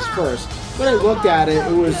video was first. When I looked at it,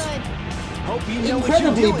 it was Hope you know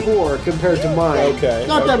incredibly what you're doing. poor compared to mine. Okay,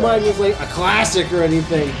 Not that okay. mine was like a classic or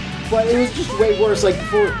anything, but it was just way worse. Like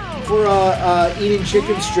for eating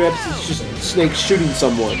chicken strips, it's just snakes shooting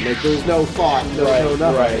someone. Like there's no thought, there's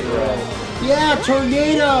no nothing. Right. Yeah,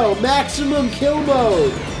 tornado, maximum kill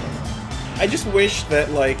mode. I just wish that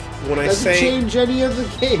like when I Doesn't say change any of the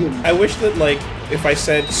game. I wish that like if I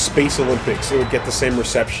said Space Olympics, it would get the same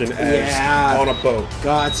reception as Yeah. On a Boat.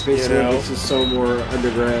 God, Space You know? Olympics is so more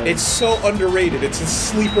underground. It's so underrated. It's a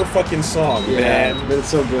sleeper fucking song, yeah, man. but it's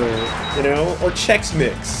so good. You know, or Chex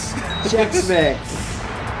Mix, Chex Mix,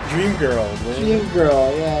 Dream Girl, man. Dream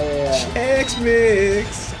Girl, yeah. Chex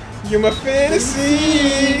Mix, you're my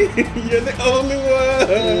fantasy. You're the only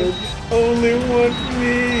one for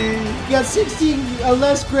me. You got 16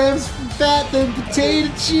 less grams fat than potato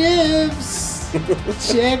chips.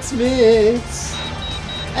 Chex Mix.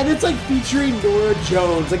 And it's like featuring Nora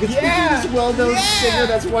Jones. Like it's featuring this well-known singer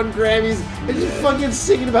that's won Grammys and just fucking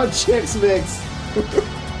singing about Chex Mix.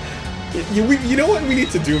 You know what we need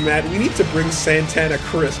to do, Matt? We need to bring Santana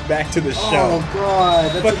Chris back to the show. Oh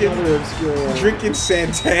god, that's Fucking another obscure one. Drinking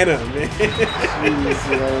Santana, man.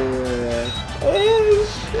 Jeez, yeah.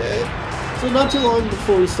 Oh shit. So not too long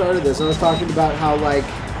before we started this, I was talking about how like,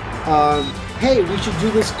 hey, we should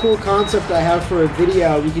do this cool concept I have for a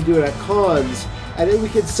video. We could do it at cons, and then we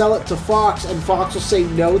could sell it to Fox, and Fox will say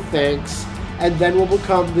no thanks, and then we'll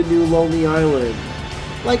become the new Lonely Island.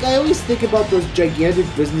 Like, I always think about those gigantic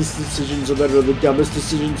business decisions that are the dumbest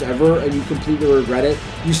decisions ever, and you completely regret it.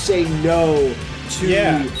 You say no to...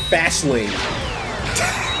 Yeah, Fastlane.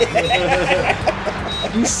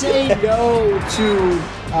 You say no to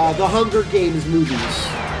the Hunger Games movies.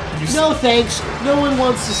 No thanks, no one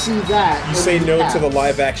wants to see that. You say no to the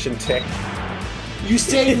live-action Tick. You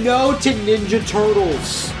say no to Ninja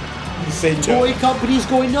Turtles. You say no. Toy companies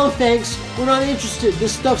going, no thanks, we're not interested,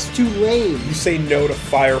 this stuff's too lame. You say no to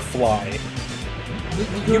Firefly.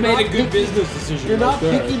 You're made not a good business decision. You're not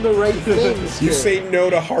there. picking the right things. You here. say no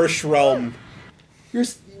to Harsh Realm. You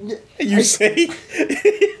say...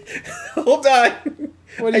 Hold on.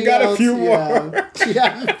 What I got else? a few more.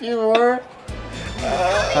 Yeah, a few more.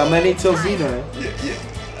 How many till Xena?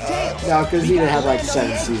 No, because Xena had like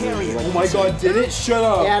 7 seasons. Oh my god, did it? Shut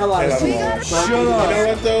up. It had a lot of Shut seasons. Shut You up. know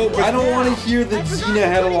what though? I don't want to hear that Xena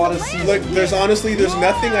had a lot of seasons. Like, there's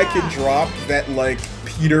nothing I could drop that like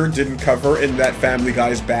Peter didn't cover in that Family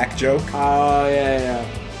Guy's back joke, Oh, yeah.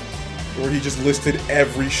 where he just listed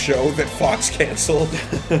every show that Fox canceled.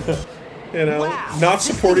 You know, not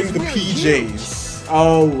supporting the PJs,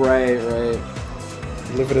 Oh, right.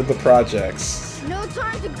 living in the projects. No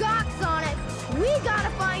time to gawk, Sonic. We gotta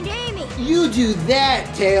find Amy. You do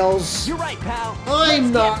that, Tails. You're right, pal.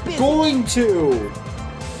 I'm not going to.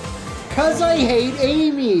 Cause I hate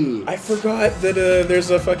Amy. I forgot that there's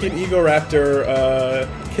a fucking Ego Raptor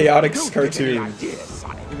Chaotix cartoon. Idea,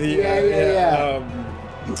 Sonic. Yeah.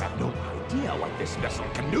 You have no idea what this vessel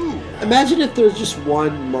can do. Imagine if there's just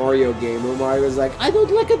one Mario game where Mario's like, I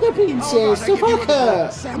don't like the princess, so fuck her.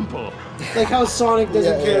 Sample. Like how Sonic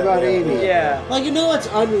doesn't care about Amy. Yeah. Like, you know, it's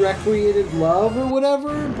unrequited love or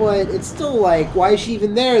whatever, but it's still like, why is she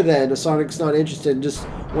even there then if Sonic's not interested and just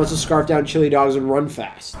wants to scarf down chili dogs and run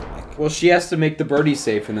fast? Well, she has to make the birdie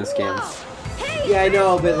safe in this game. Hey, Yeah, I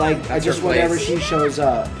know, but like, I just her whenever place. she shows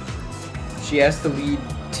up. She has to lead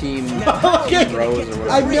Team Okay. Rose or whatever.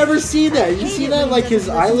 I've never seen that. You see that? Like his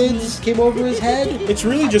eyelids came over his head? It's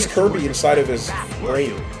really just Kirby inside of his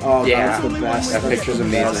brain. Oh, Yeah. that's the best. That That's picture's the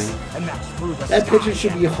best. amazing. And that's through the That picture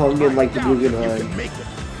should be hung in like the Guggenheim. make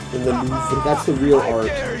it. In the Louvre. That's the real I art.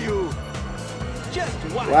 dare you.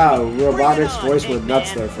 Just watch Wow, me. Robotic's Bring it on, voice went big nuts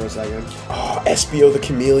man. there for a second. Oh, Espio the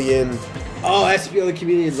Chameleon. Oh, SBO the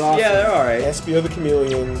Comedian's awesome. Yeah, they're alright. Espio the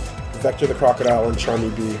Chameleon, Vector the Crocodile, and Charmy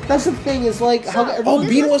B. That's the thing, is like how Oh, everyone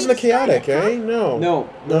Bean wasn't a chaotic, eh? No. No.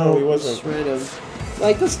 No, he it's wasn't. random.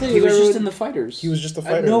 Like this thing He is was just everyone- in the fighters. He was just the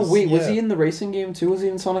fighter. No, wait, was Yeah. he in the racing game too? Was he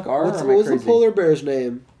in Sonic R? What's, or am what I was the crazy? polar bear's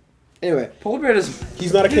name? Anyway, Polar Bear is...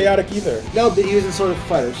 He's not a chaotic either. no, but he was in Sonic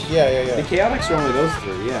Fighters. Yeah. The Chaotix are only those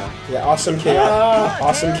three, yeah. Yeah, Awesome Chaotix.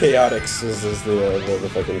 Awesome Chaotix is the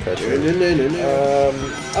fucking cartoon.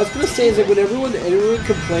 I was gonna say is like when everyone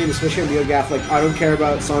complained, especially on NeoGaf, like I don't care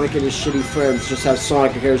about Sonic and his shitty friends, just have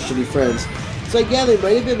Sonic and his shitty friends. It's like yeah, they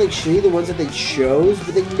might have been like shitty the ones that they chose,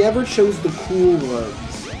 but they never chose the cool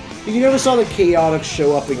ones. You never saw the Chaotix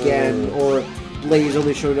show up again, or Blaze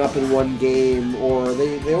only showed up in one game, or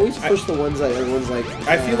they always push the ones that everyone's like.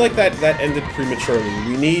 I feel like that ended prematurely.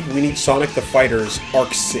 We need Sonic the Fighters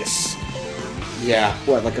Arc-Sys. Yeah.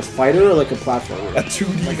 What, like a fighter or like a platformer? A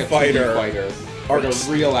 2D Like a fighter. 2D fighter. Arc- Like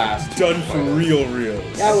a real ass. Done for real.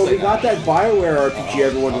 Yeah, well, we like got that BioWare RPG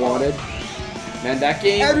everyone wanted. Man, that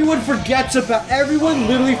game... Everyone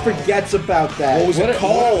literally forgets about that. What was it What a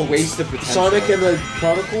called? waste of potential. Sonic and the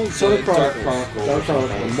Chronicles? Sonic Dark Chronicles. Chronicles. Dark Oh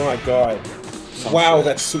Chronicles. my god. Wow,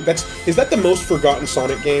 that's is that the most forgotten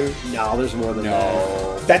Sonic game? No, there's more than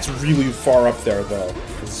No. That's really far up there though.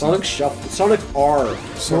 that. Sonic Shuffle. Sonic R.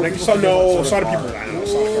 Sonic People forget about Sonic R. people, I don't know,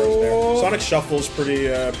 Sonic R's there. Sonic Shuffle's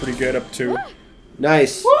pretty good up too.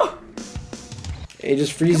 Nice. It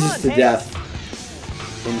just freezes to death.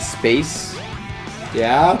 In space?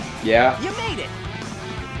 Yeah? Yeah. You made it.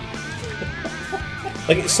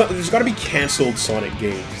 Like there's got to be canceled Sonic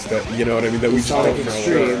games that you know what I mean that we just Sonic don't know.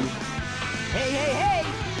 Extreme. Hey.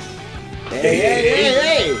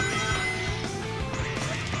 Hey!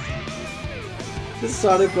 This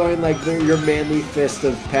Sonic going like your manly fist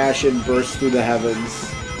of passion bursts through the heavens.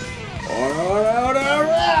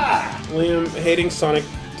 Liam, hating Sonic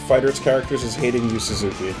Fighters characters is hating Yu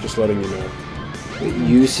Suzuki. Just letting you know.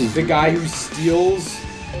 Uses The guy who steals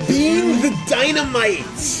Being the Dynamite.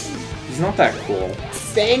 He's not that cool.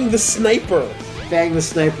 Fang the Sniper. Fang the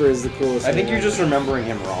Sniper is the coolest. I think thing you're just remembering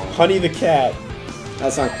him wrong. Honey the Cat.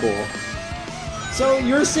 That's not cool. So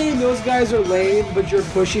you're saying those guys are lame, but you're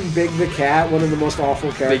pushing Big the Cat, one of the most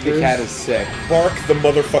awful characters. Big the Cat is sick. Bark the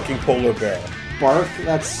motherfucking polar bear. Bark.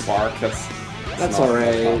 That's That's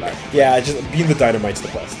alright. Yeah, just Being the Dynamite's the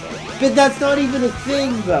best. Though. But that's not even a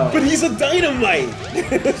thing, though. But he's a dynamite.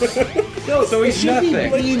 No, so he's it should be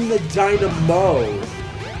nothing. Being the Dynamo,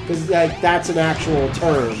 because that's an actual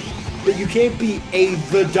term. But you can't be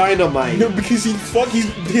the Dynamite. No, because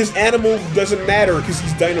his animal doesn't matter because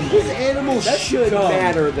he's dynamite. His animal should dumb.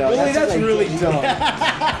 matter, though. Well, that's like- really dumb.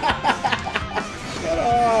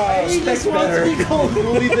 He just wants to be called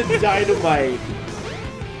Willie the Dynamite.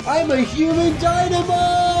 I'm a human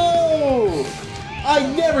dynamo! I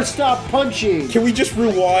never stop punching! Can we just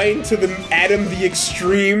rewind to the Adam the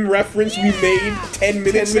Extreme reference we made 10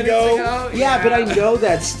 minutes ago? Yeah, but I know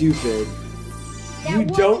that's stupid. You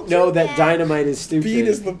don't know that Dynamite is stupid. Bean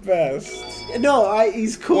is the best. No,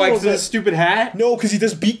 he's cool. Why, 'cause of but- his stupid hat? No, because he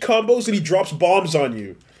does beat combos and he drops bombs on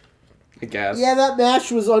you. I guess. Yeah, that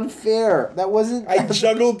match was unfair. That wasn't... I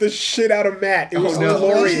juggled the shit out of Matt. It was no.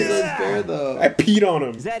 glorious. That was unfair, though. I peed on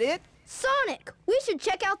him. Is that it? Sonic, we should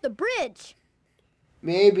check out the bridge.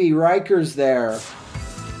 Maybe Riker's there.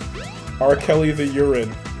 R. Kelly the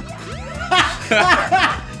urine.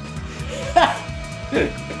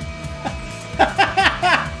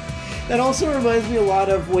 That also reminds me a lot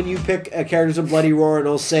of when you pick a character's in Bloody Roar and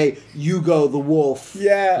it'll say, Hugo the wolf.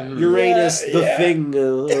 Yeah. Uranus yeah, the yeah. thing,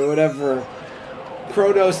 or whatever.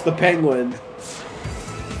 Kronos the penguin.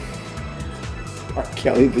 R.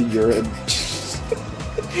 Kelly the urine.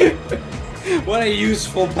 What a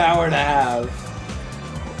useful power to have.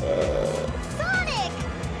 Sonic!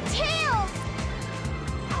 Tails!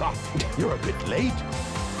 Ha, you're a bit late.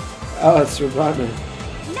 Oh, it's Ravana.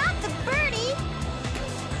 Not the birdie!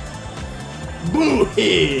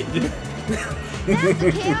 Bullhead. That's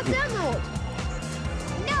the Chaos Emerald!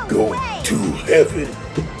 No Go way! to heaven.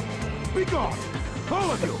 Be gone,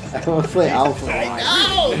 all of you. I want to play Alpha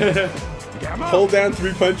Line. Gamma. Hold down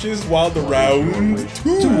 3 punches while the round 2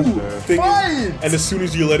 thing is, and as soon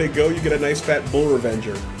as you let it go, you get a nice fat Bull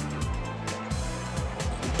Revenger.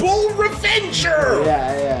 Bull Revenger!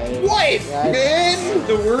 Yeah. What, Yeah, man?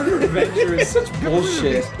 The word Revenger is such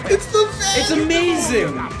bullshit. It's the best. It's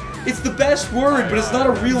amazing. It's the best word, but it's not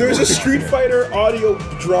a real There's word. a Street Fighter audio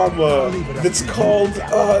drama that's called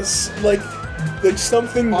like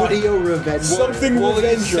something Audio Revenge. something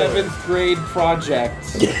Woolie's Revenger, 7th grade project.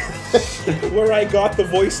 where I got the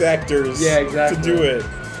voice actors Yeah, exactly. to do it.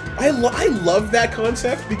 I love that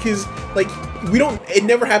concept because like it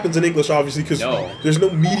never happens in English obviously because No. there's no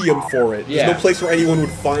medium for it. Yeah. There's no place where anyone would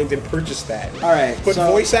find and purchase that. Alright, But so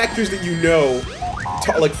voice actors that you know,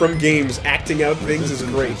 like from games, acting out things is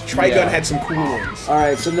great. Trigun Yeah. had some cool ones.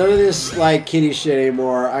 Alright, so none of this like kitty shit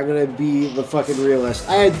anymore. I'm gonna be the fucking realist.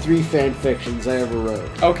 I had 3 fan fictions I ever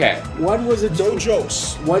wrote. Okay. One was a No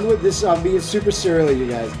jokes. One with this. I'm being super serial, you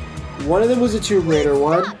guys. One of them was a Tomb Raider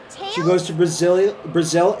one. She goes to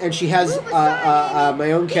Brazil, and she has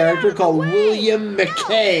my own character called William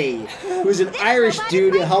McKay, who's an Irish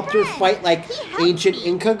dude who helped her fight like ancient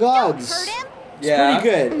Inca gods. Yeah. Pretty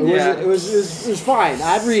good. It was fine.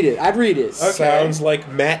 I'd read it. Sounds like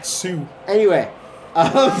Matt Sue. Anyway,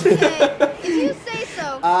 If you say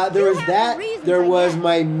so. there You was have that. the reasons, There I was guess.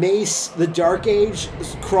 my Mace, the Dark Age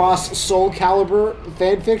cross Soul Calibur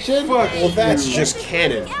fan fiction. Well, that's just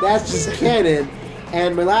canon. That's just canon.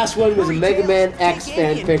 And my last one was a Mega Man X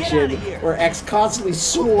fan fiction where X constantly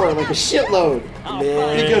swore like a shitload.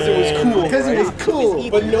 Because it was cool. Because it was cool.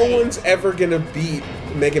 But no one's ever gonna beat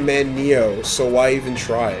Mega Man Neo, so why even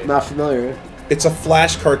try? I'm not familiar. It's a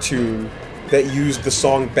Flash cartoon that used the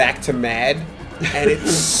song Back to Mad, and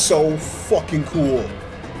it's so fucking cool.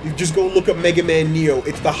 You just go look up Mega Man Neo.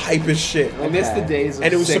 It's the hypest shit. I miss the days of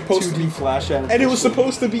And it was sick supposed to 2D be- Flash animation. And it was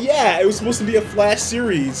supposed to be a Flash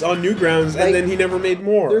series on Newgrounds, Like, and then he never made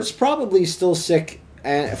more. There's probably still sick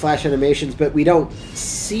Flash animations, but we don't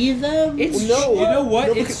see them. It's no, you know what?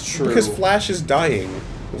 no, It's because, true. because Flash is dying.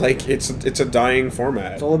 Like it's a dying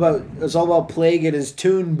format. It's all about Plague and his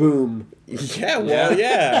Toon Boom. Yeah, well,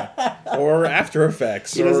 yeah. Or After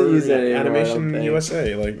Effects. He doesn't or use that anymore, I don't Animation think.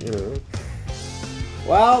 USA, like, you know.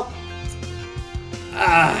 Well,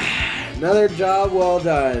 another job well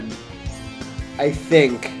done. I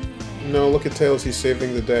think. No, look at Tails, he's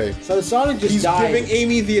saving the day. So Sonic just He's died. giving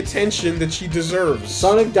Amy the attention that she deserves.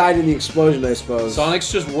 Sonic died in the explosion, I suppose.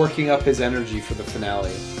 Sonic's just working up his energy for the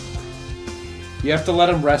finale. You have to let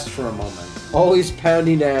him rest for a moment. Always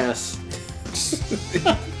pounding ass.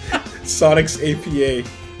 Sonic's APA.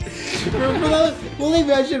 For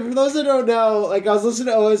those that don't know, like I was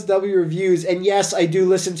listening to OSW reviews, and yes, I do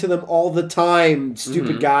listen to them all the time.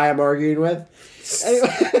 Stupid guy I'm arguing with.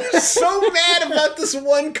 So mad about this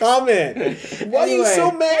one comment. Why are you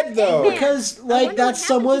so mad though? Because like that's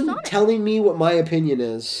someone telling me what my opinion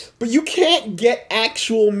is. But you can't get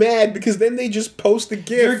actual mad because then they just post a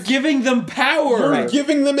GIF. You're giving them power. You're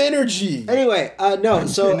giving them energy. Anyway, no.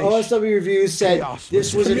 So OSW reviews said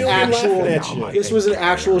this was an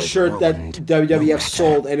actual shirt that WWF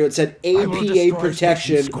sold, and it said APA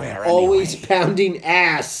protection, always pounding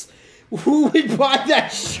ass. Who would buy that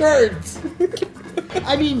shirt?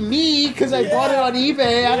 I mean, me, because I bought it on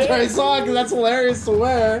eBay after I saw it, because that's hilarious to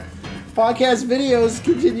wear. Podcast videos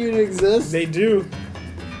continue to exist. They do.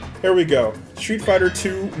 Here we go. Street Fighter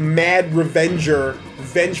 2 Mad Revenger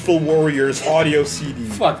Vengeful Warriors audio CD.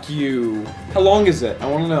 Fuck you. How long is it? I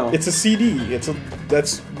want to know. It's a CD.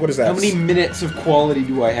 What is that? How many minutes of quality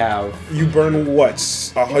do I have? You burn what?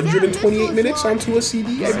 128 minutes onto a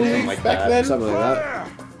CD, I believe, like back that. then? Something like that.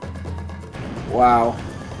 Wow.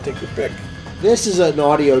 Take your pick. This is an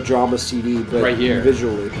audio drama CD, but right here.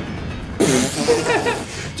 Visually.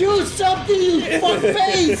 Do something, you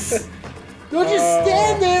fuckface! Don't just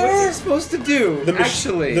stand there! What's he supposed to do? The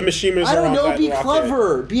Actually, Mishimas I are don't on know, that be rocket.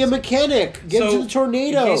 clever, be a mechanic, get into the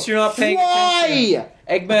tornado. In case you're not paying attention,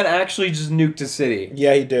 Eggman actually just nuked a city.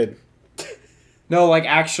 Yeah, he did. No, like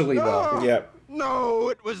actually though. Yeah. No,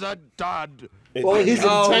 it was a dud. Well, his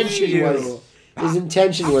intention was... His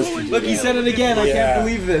intention was to do Look, he said it again. I Yeah. can't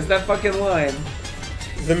believe this. That fucking line.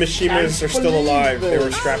 The Mishimas are still alive. They were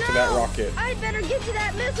this. strapped to that rocket. I better get to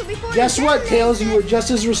that missile before Guess it what, detonates Tails? You it. were just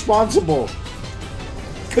as responsible.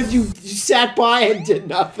 Because you sat by and did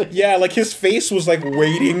nothing. Yeah, like his face was like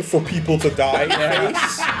waiting for people to die.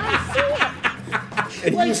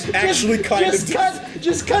 And he was actually kind of...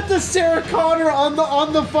 Just cut the Sarah Connor on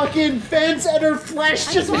the fucking fence, and her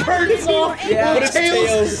flesh just burns off. Yeah, but it's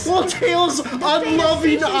Tails. While Tails'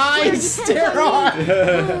 unloving eyes stare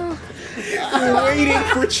on. waiting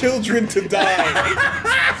for children to die.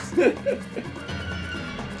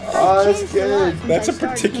 Oh, that's good. That's a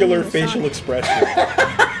particular facial expression.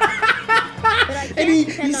 And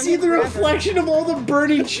you see the reflection of all the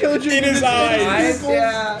burning children In his eyes. people.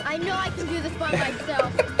 Yeah. I know I can do this by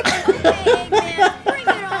myself. Okay, Eggman, bring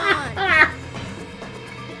it on.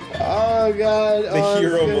 Oh god. The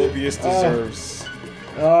hero Mobius deserves.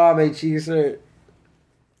 Oh, my cheeks hurt.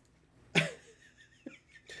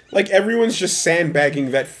 Like everyone's just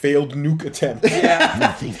sandbagging that failed nuke attempt. Yeah.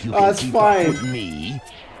 You think you can That's keep fine. up with me?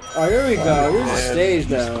 Oh, here we go. Here's the stage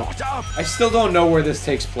now. I still don't know where this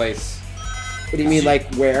takes place. What do you mean,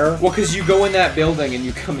 like where? Well, because you go in that building and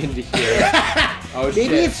you come into here. Oh shit.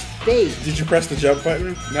 Maybe it's fake. Did you press the jump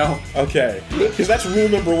button? No. Okay. Because that's rule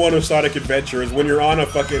number 1 of Sonic Adventure is when you're on a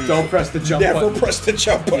fucking... Don't press the jump Never button. press the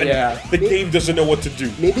jump button. Yeah. The game doesn't know what to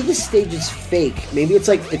do. Maybe this stage is fake. Maybe it's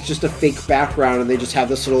just a fake background, and they just have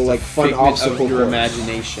this little like fun Figment obstacle of your course.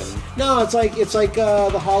 imagination. No, it's like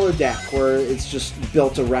the holodeck where it's just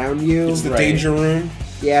built around you. It's the Right. danger room.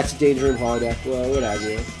 Yeah, it's a danger room holodeck. Well, what have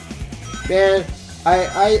you? Man,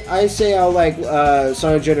 I say how like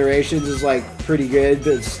Sonic Generations is like pretty good,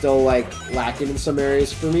 but it's still like lacking in some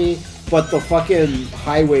areas for me. But the fucking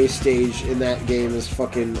highway stage in that game is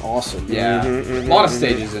fucking awesome. Yeah. A lot of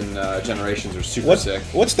stages in Generations are super sick.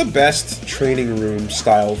 What's the best training room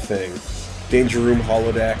style thing? Danger room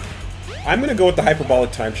holodeck. I'm gonna go with the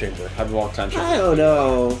hyperbolic time chamber Hyperbolic time I chamber. don't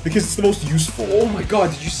know. because it's the most useful. Oh my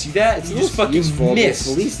god, did you see that? It's You the just most fucking useful, but it's missed.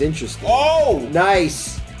 the least interesting. Oh!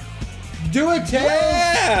 Nice. Do it, Tails.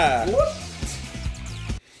 Yeah!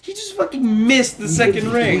 He just fucking missed the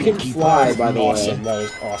second ring. You can fly, by the Awesome. way. That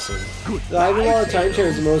was awesome. The hyperbolic time chamber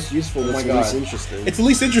is the most useful, but my it's the least God. interesting. It's the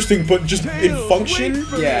least interesting, but just in function.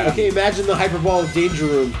 Yeah. Okay, imagine the hyperbolic danger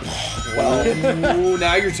room. Ooh,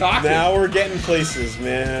 now you're talking. Now we're getting places,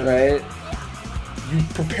 man. Right? You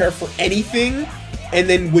prepare for anything, and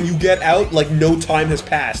then when you get out, like no time has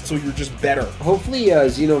passed, so you're just better. Hopefully,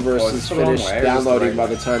 Xenoverse Oh, is is this the wrong finished way, or is this the downloading right by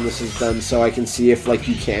way? the time this is done, so I can see if like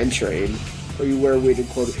you can train or you wear weighted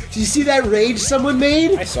clothing. Did you see that rage someone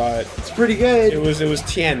made? I saw it. It's pretty good. It was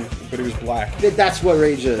Tien, but it was black. That's what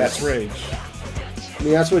rage is. That's rage. I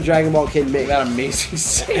mean, that's what Dragon Ball Kid made. That amazing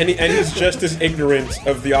scene. And he's just as ignorant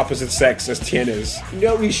of the opposite sex as Tien is. You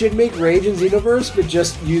know, we should make Rage in Xenoverse, but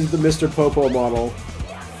just use the Mr. Popo model.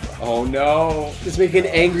 Oh no. Just make an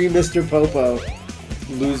angry Mr. Popo.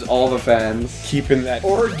 Lose all the fans. Keeping that,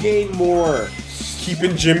 Or gain more.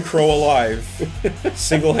 keeping Jim Crow alive,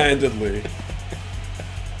 single-handedly.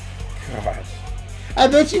 God. I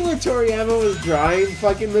bet you when Toriyama was drawing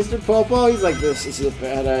fucking Mr. Popo, he's like, this is a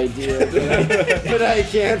bad idea, but I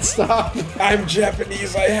can't stop. I'm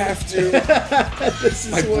Japanese, I have to. This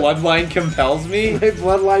is My bloodline compels me. My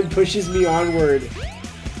bloodline pushes me onward.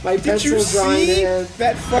 My Did pencil you drawing see hand.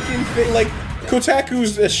 that fucking thing? Like,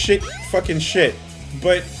 Kotaku's a shit fucking shit,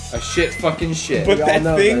 but A shit fucking shit. but We all that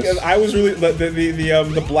know thing, this. I was really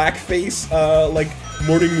the blackface like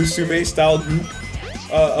Morning Musume style group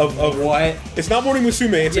of what? It's not Morning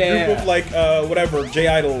Musume. It's a Yeah. group of like whatever J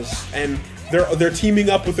idols, and they're teaming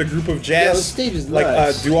up with a group of Yeah, the jazz stage is like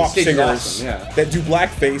nuts. doo-wop The stage is singers awesome, yeah. that do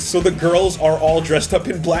blackface. So the girls are all dressed up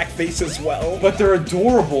in blackface as well. But they're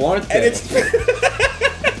adorable, aren't they? And it's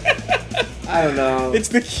I don't know. it's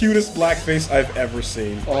the cutest blackface I've ever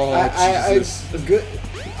seen. oh, I Jesus. good.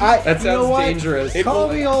 That you know sounds what? dangerous.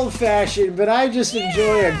 Call me old-fashioned, but I just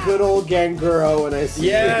enjoy a good old Ganguro when I see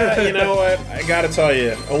it. Yeah, you know what? I gotta tell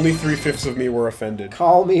you, only 3/5 of me were offended.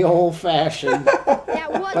 Call me old-fashioned,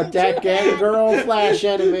 That wasn't but that too bad. Ganguro Flash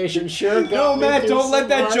animation sure got No, me Matt, through don't some let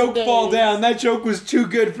that hard joke fall days. down. That joke was too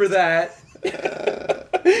good for that.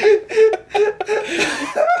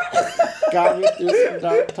 Got me through some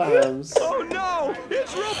dark times. Oh no!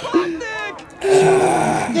 It's Robotnik!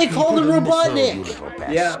 They called him Robotnik. Beautiful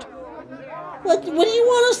pest. Yeah. What do you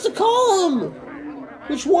want us to call him?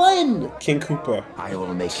 Which one? King Koopa. I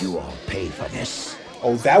will make you all pay for this.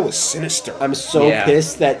 Oh, that was sinister. I'm so Yeah.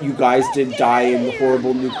 pissed that you guys did die in the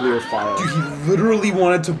horrible nuclear fire. He literally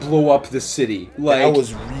wanted to blow up the city. Like, that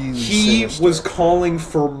was really he sinister. was calling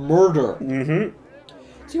for murder.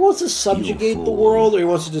 So he wants to subjugate the world, or he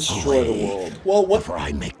wants to destroy the world? Well, what? For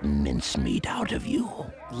I make mincemeat out of you.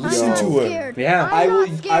 Listen I'm to not him. scared. Yeah. I I'm will. not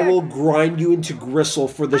I scared. will grind you into gristle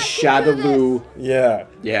for the I can do Shadaloo. Yeah.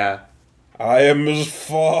 Yeah. I am as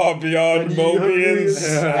far beyond Mobians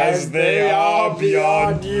as they are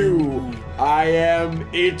beyond you. I am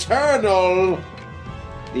eternal.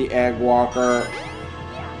 The Egg Walker.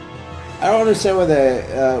 I don't understand why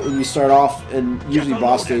when you start off and usually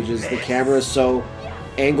boss stages, the camera is so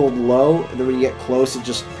angled low, and then when you get close, it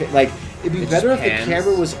just like it'd be It better if just the pans.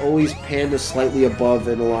 camera was always panned to slightly above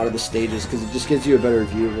in a lot of the stages because it just gives you a better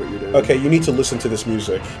view of what you're doing. Okay, you need to listen to this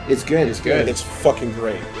music. It's good. It's good. It's fucking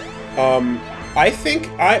great. I think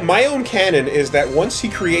my own canon is that once he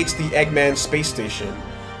creates the Eggman space station,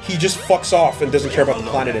 he just fucks off and doesn't care about the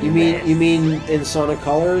planet You anymore. mean in Sonic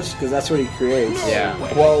Colors? Because that's what he creates. Yeah.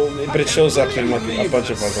 Well, but it shows up in like a bunch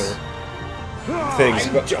of other things.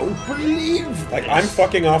 But Don't believe. like, I'm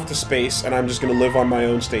fucking off to space, and I'm just gonna live on my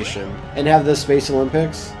own station. And have the Space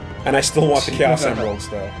Olympics. And I still want the Chaos Emeralds,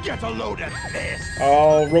 though. Get a load of this!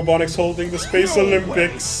 Oh, Robotics holding the Space No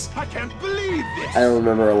Olympics. way. I can't believe this! I don't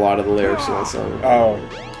remember a lot of the lyrics in that song. Oh,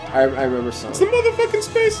 I remember some. it's the motherfucking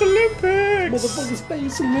Space Olympics. Motherfucking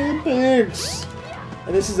Space Olympics.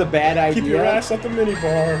 And this is a bad idea. Keep your ass at the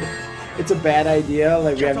minibar. It's a bad idea.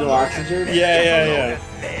 Like we have no oxygen. Yeah.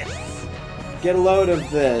 Get a load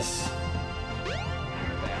of this.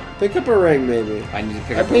 Pick up a ring, maybe. I need to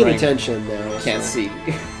pick I up a paid ring. attention though. Can't so. see.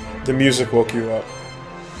 The music woke you up.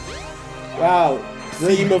 Wow.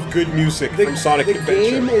 Theme of good music from Sonic the Adventure.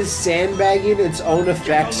 game is sandbagging its own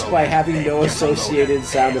effects by having no associated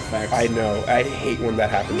sound effects. I know. I hate when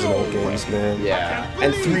that happens in old games, man. Yeah.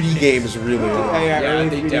 And 3D games really are. Yeah, Yeah, early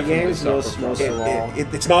they 3D definitely games, most suffer of from all.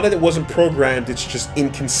 It's not that it wasn't programmed, it's just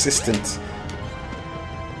inconsistent.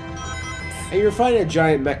 And you're fighting a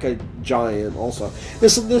giant mecha giant also.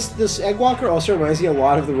 This Eggwalker also reminds me a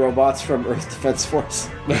lot of the robots from Earth Defense Force.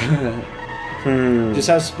 Just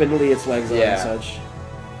how spindly its legs are Yeah. and such.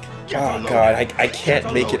 Oh god, I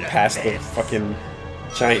can't make it past the fucking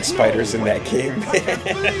giant spiders in that game,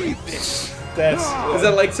 man. That's Is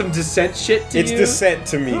that like some Descent shit to it's you? Descent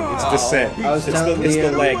to me. It's Descent. I was It's the telling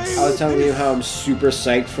you, legs. I was telling you how I'm super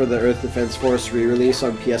psyched for the Earth Defense Force re-release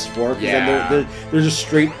on PS4. 'Cause then Yeah. they're just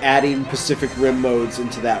straight adding Pacific Rim modes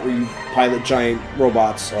into that, where you pilot giant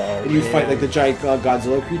robots and you fight like the giant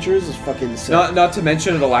Godzilla creatures. It's fucking sick. Not to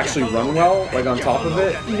mention it'll actually run well, like on top of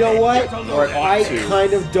it. You know what? Or it ought I to.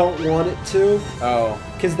 kind of don't want it to, Oh.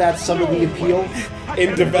 because that's some of the appeal.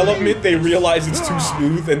 In development, they realize it's too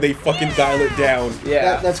smooth and they fucking dial it down.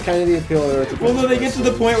 Yeah. That's kind of the appeal of Earth Defense Well, no, they get Force, to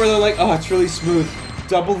the so- point where they're like, oh, it's really smooth.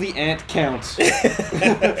 Double the ant count.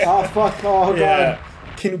 Oh fuck! Oh god! Yeah.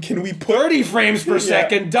 Can we put 30 frames per Yeah.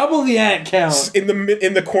 second, double the ant count. in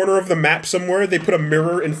the corner of the map somewhere? They put a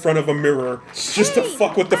mirror in front of a mirror just to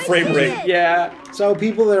fuck with the frame rate. Yeah. So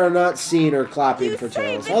people that are not seen are clapping for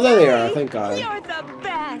Tails. Oh, there they are. Thank God. You're the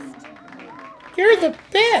best. You're the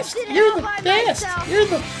best. Did it all by myself. You're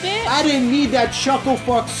the best. I didn't need that chuckle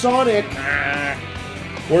fuck Sonic.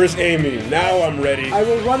 Where's Amy? Now I'm ready. I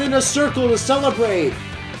will run in a circle to celebrate.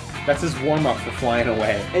 That's his warm-up for flying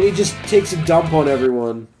away. And he just takes a dump on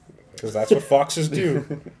everyone. Because that's what foxes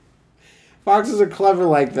do. Foxes are clever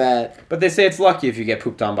like that. But they say it's lucky if you get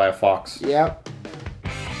pooped on by a fox. Yep.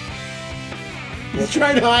 He's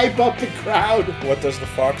trying to hype up the crowd. What does the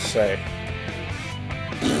fox say?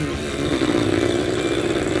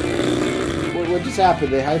 What just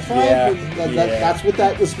happened? They high five? Yeah, That's what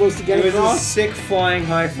that was supposed to get It was a across? sick flying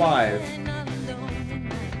high five.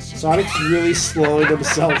 Sonic's really slowing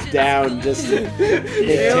himself down just to make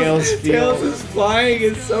Tails feel. Tails is flying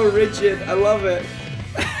is so rigid. I love it.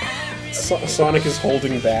 Sonic is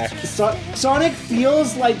holding back. Sonic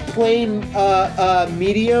feels like playing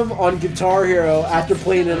medium on Guitar Hero after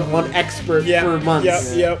playing it on expert for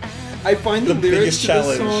months. Yep. I find the lyrics biggest to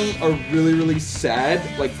this song are really, really sad,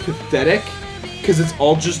 like pathetic, because it's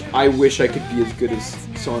all just, I wish I could be as good as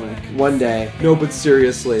Sonic. One day. No, but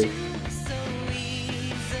seriously.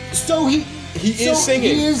 So he is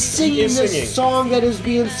singing this song that is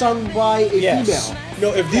being sung by a female.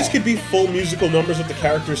 No, if these could be full musical numbers with the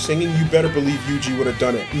characters singing, you better believe Yuji would have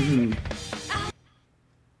done it. Mm-hmm.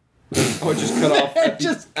 Oh, it just cut off at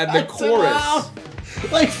the chorus.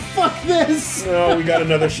 Like, fuck this! No, we got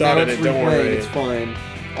another shot at it, don't worry. It's fine.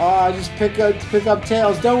 Oh, just pick up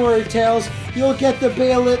Tails. Don't worry, Tails. You'll get the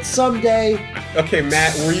behelit someday. Okay,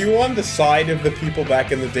 Matt, were you on the side of the people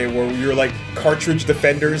back in the day where you were like, cartridge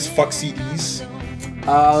defenders, fuck CDs?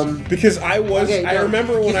 Because I was. Okay, I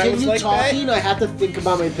remember when I was like talking, that. I have to think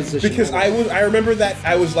about my position. Because I remember that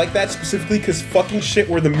I was like that specifically because fucking shit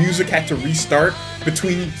where the music had to restart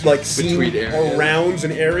between like scene or rounds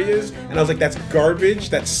and areas, and I was like, that's garbage.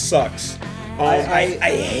 That sucks. I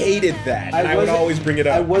hated that, and I would always bring it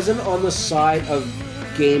up. I wasn't on the side of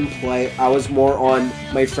gameplay. I was more on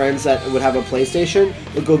my friends that would have a PlayStation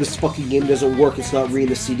would go, this fucking game doesn't work, it's not reading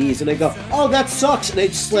the CDs, and I go, oh, that sucks, and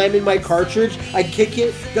I'd slam in my cartridge, I kick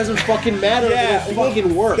it, doesn't fucking matter, it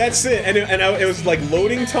fucking work. That's it, and it was like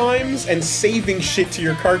loading times and saving shit to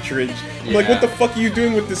your cartridge. I'm like, what the fuck are you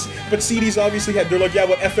doing with this? But CDs obviously they're like, yeah,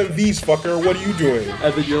 what FMVs, fucker, what are you doing?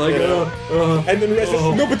 And then you're like, and then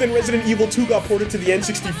Resident Evil 2 got ported to the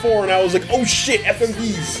N64, and I was like, oh shit,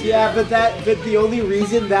 FMVs. Yeah, but the only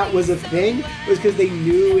reason that was a thing was because they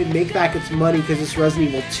knew it'd make back its money because it's Resident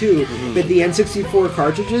Evil 2. But the N64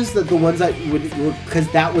 cartridges, the ones that would,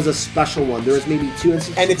 because that was a special one. There was maybe 2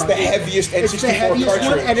 N64 and it's the heaviest N64 cartridge.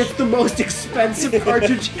 One, and it's the most expensive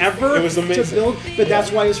cartridge ever it was amazing. to build. But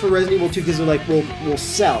that's why it's for Resident Evil 2, because they're like, we'll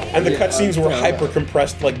sell. And the cutscenes were hyper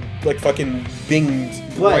compressed, like fucking binged.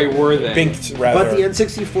 Why were they? Binked, rather. But the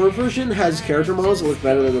N64 version has character models that look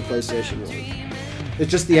better than the PlayStation one. It's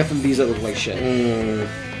just the FMVs that look like shit.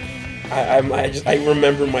 I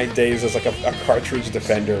remember my days as like a cartridge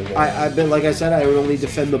defender. I've been, like I said, I would only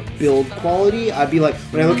defend the build quality. I'd be like,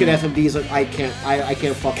 when I look at FMVs, like I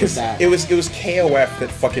can't fuck with that. It was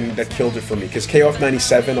KOF that killed it for me. Because KOF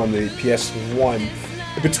 97 on the PS1,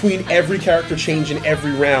 between every character change in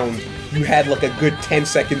every round, you had like a good 10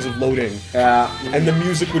 seconds of loading. And the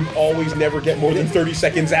music would always never get more than 30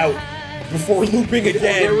 seconds out before looping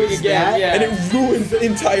again. And it ruined the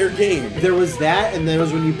entire game. There was that, and there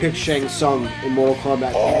was when you picked Shang Tsung in Mortal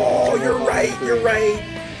Kombat. Oh, you're right.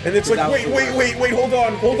 And it's like, wait, hold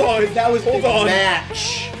on. That was hold on.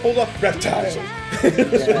 Match. Hold up, reptiles.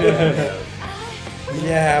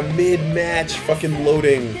 Yeah, mid-match fucking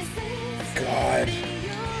loading. God.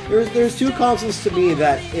 There's 2 consoles to me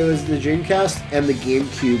that it was the Dreamcast and the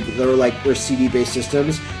GameCube that were like they're CD-based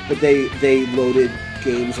systems, but they loaded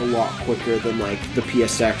games a lot quicker than like the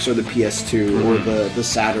PSX or the PS2 or the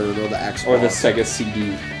Saturn or the Xbox or the Sega CD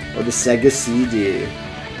or the Sega CD.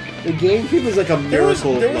 The GameCube was like a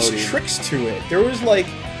miracle. There was tricks to it. There was like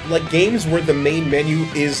games where the main menu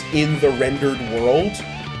is in the rendered world,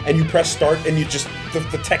 and you press start and you just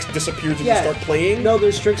the text disappears and you start playing. No,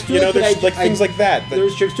 there's tricks to it. You know, there's things like that.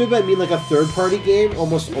 There's tricks to it, but I mean like a third-party game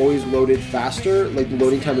almost always loaded faster. Like the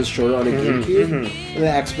loading time is shorter on a GameCube. And the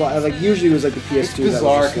Xbox, like usually it was like the PS2. It's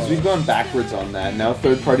bizarre because we've gone backwards on that. Now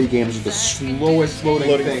third-party games are the slowest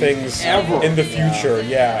loading things ever in the future.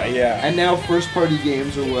 Yeah. And now first-party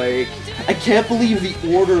games are like, I can't believe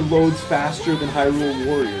the Order loads faster than Hyrule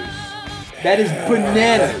Warriors. That is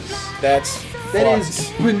bananas. That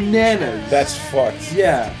is bananas. That's fucked.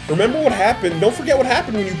 Yeah. Remember what happened? Don't forget what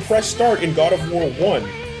happened when you press start in God of War 1.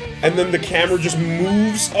 And then the camera just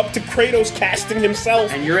moves up to Kratos casting himself.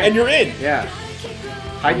 And you're in. Yeah.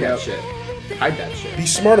 Hide that shit. Hide that shit. Be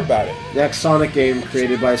smart about it. Next Sonic game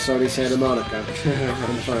created by Sony Santa Monica.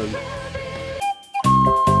 Confirmed.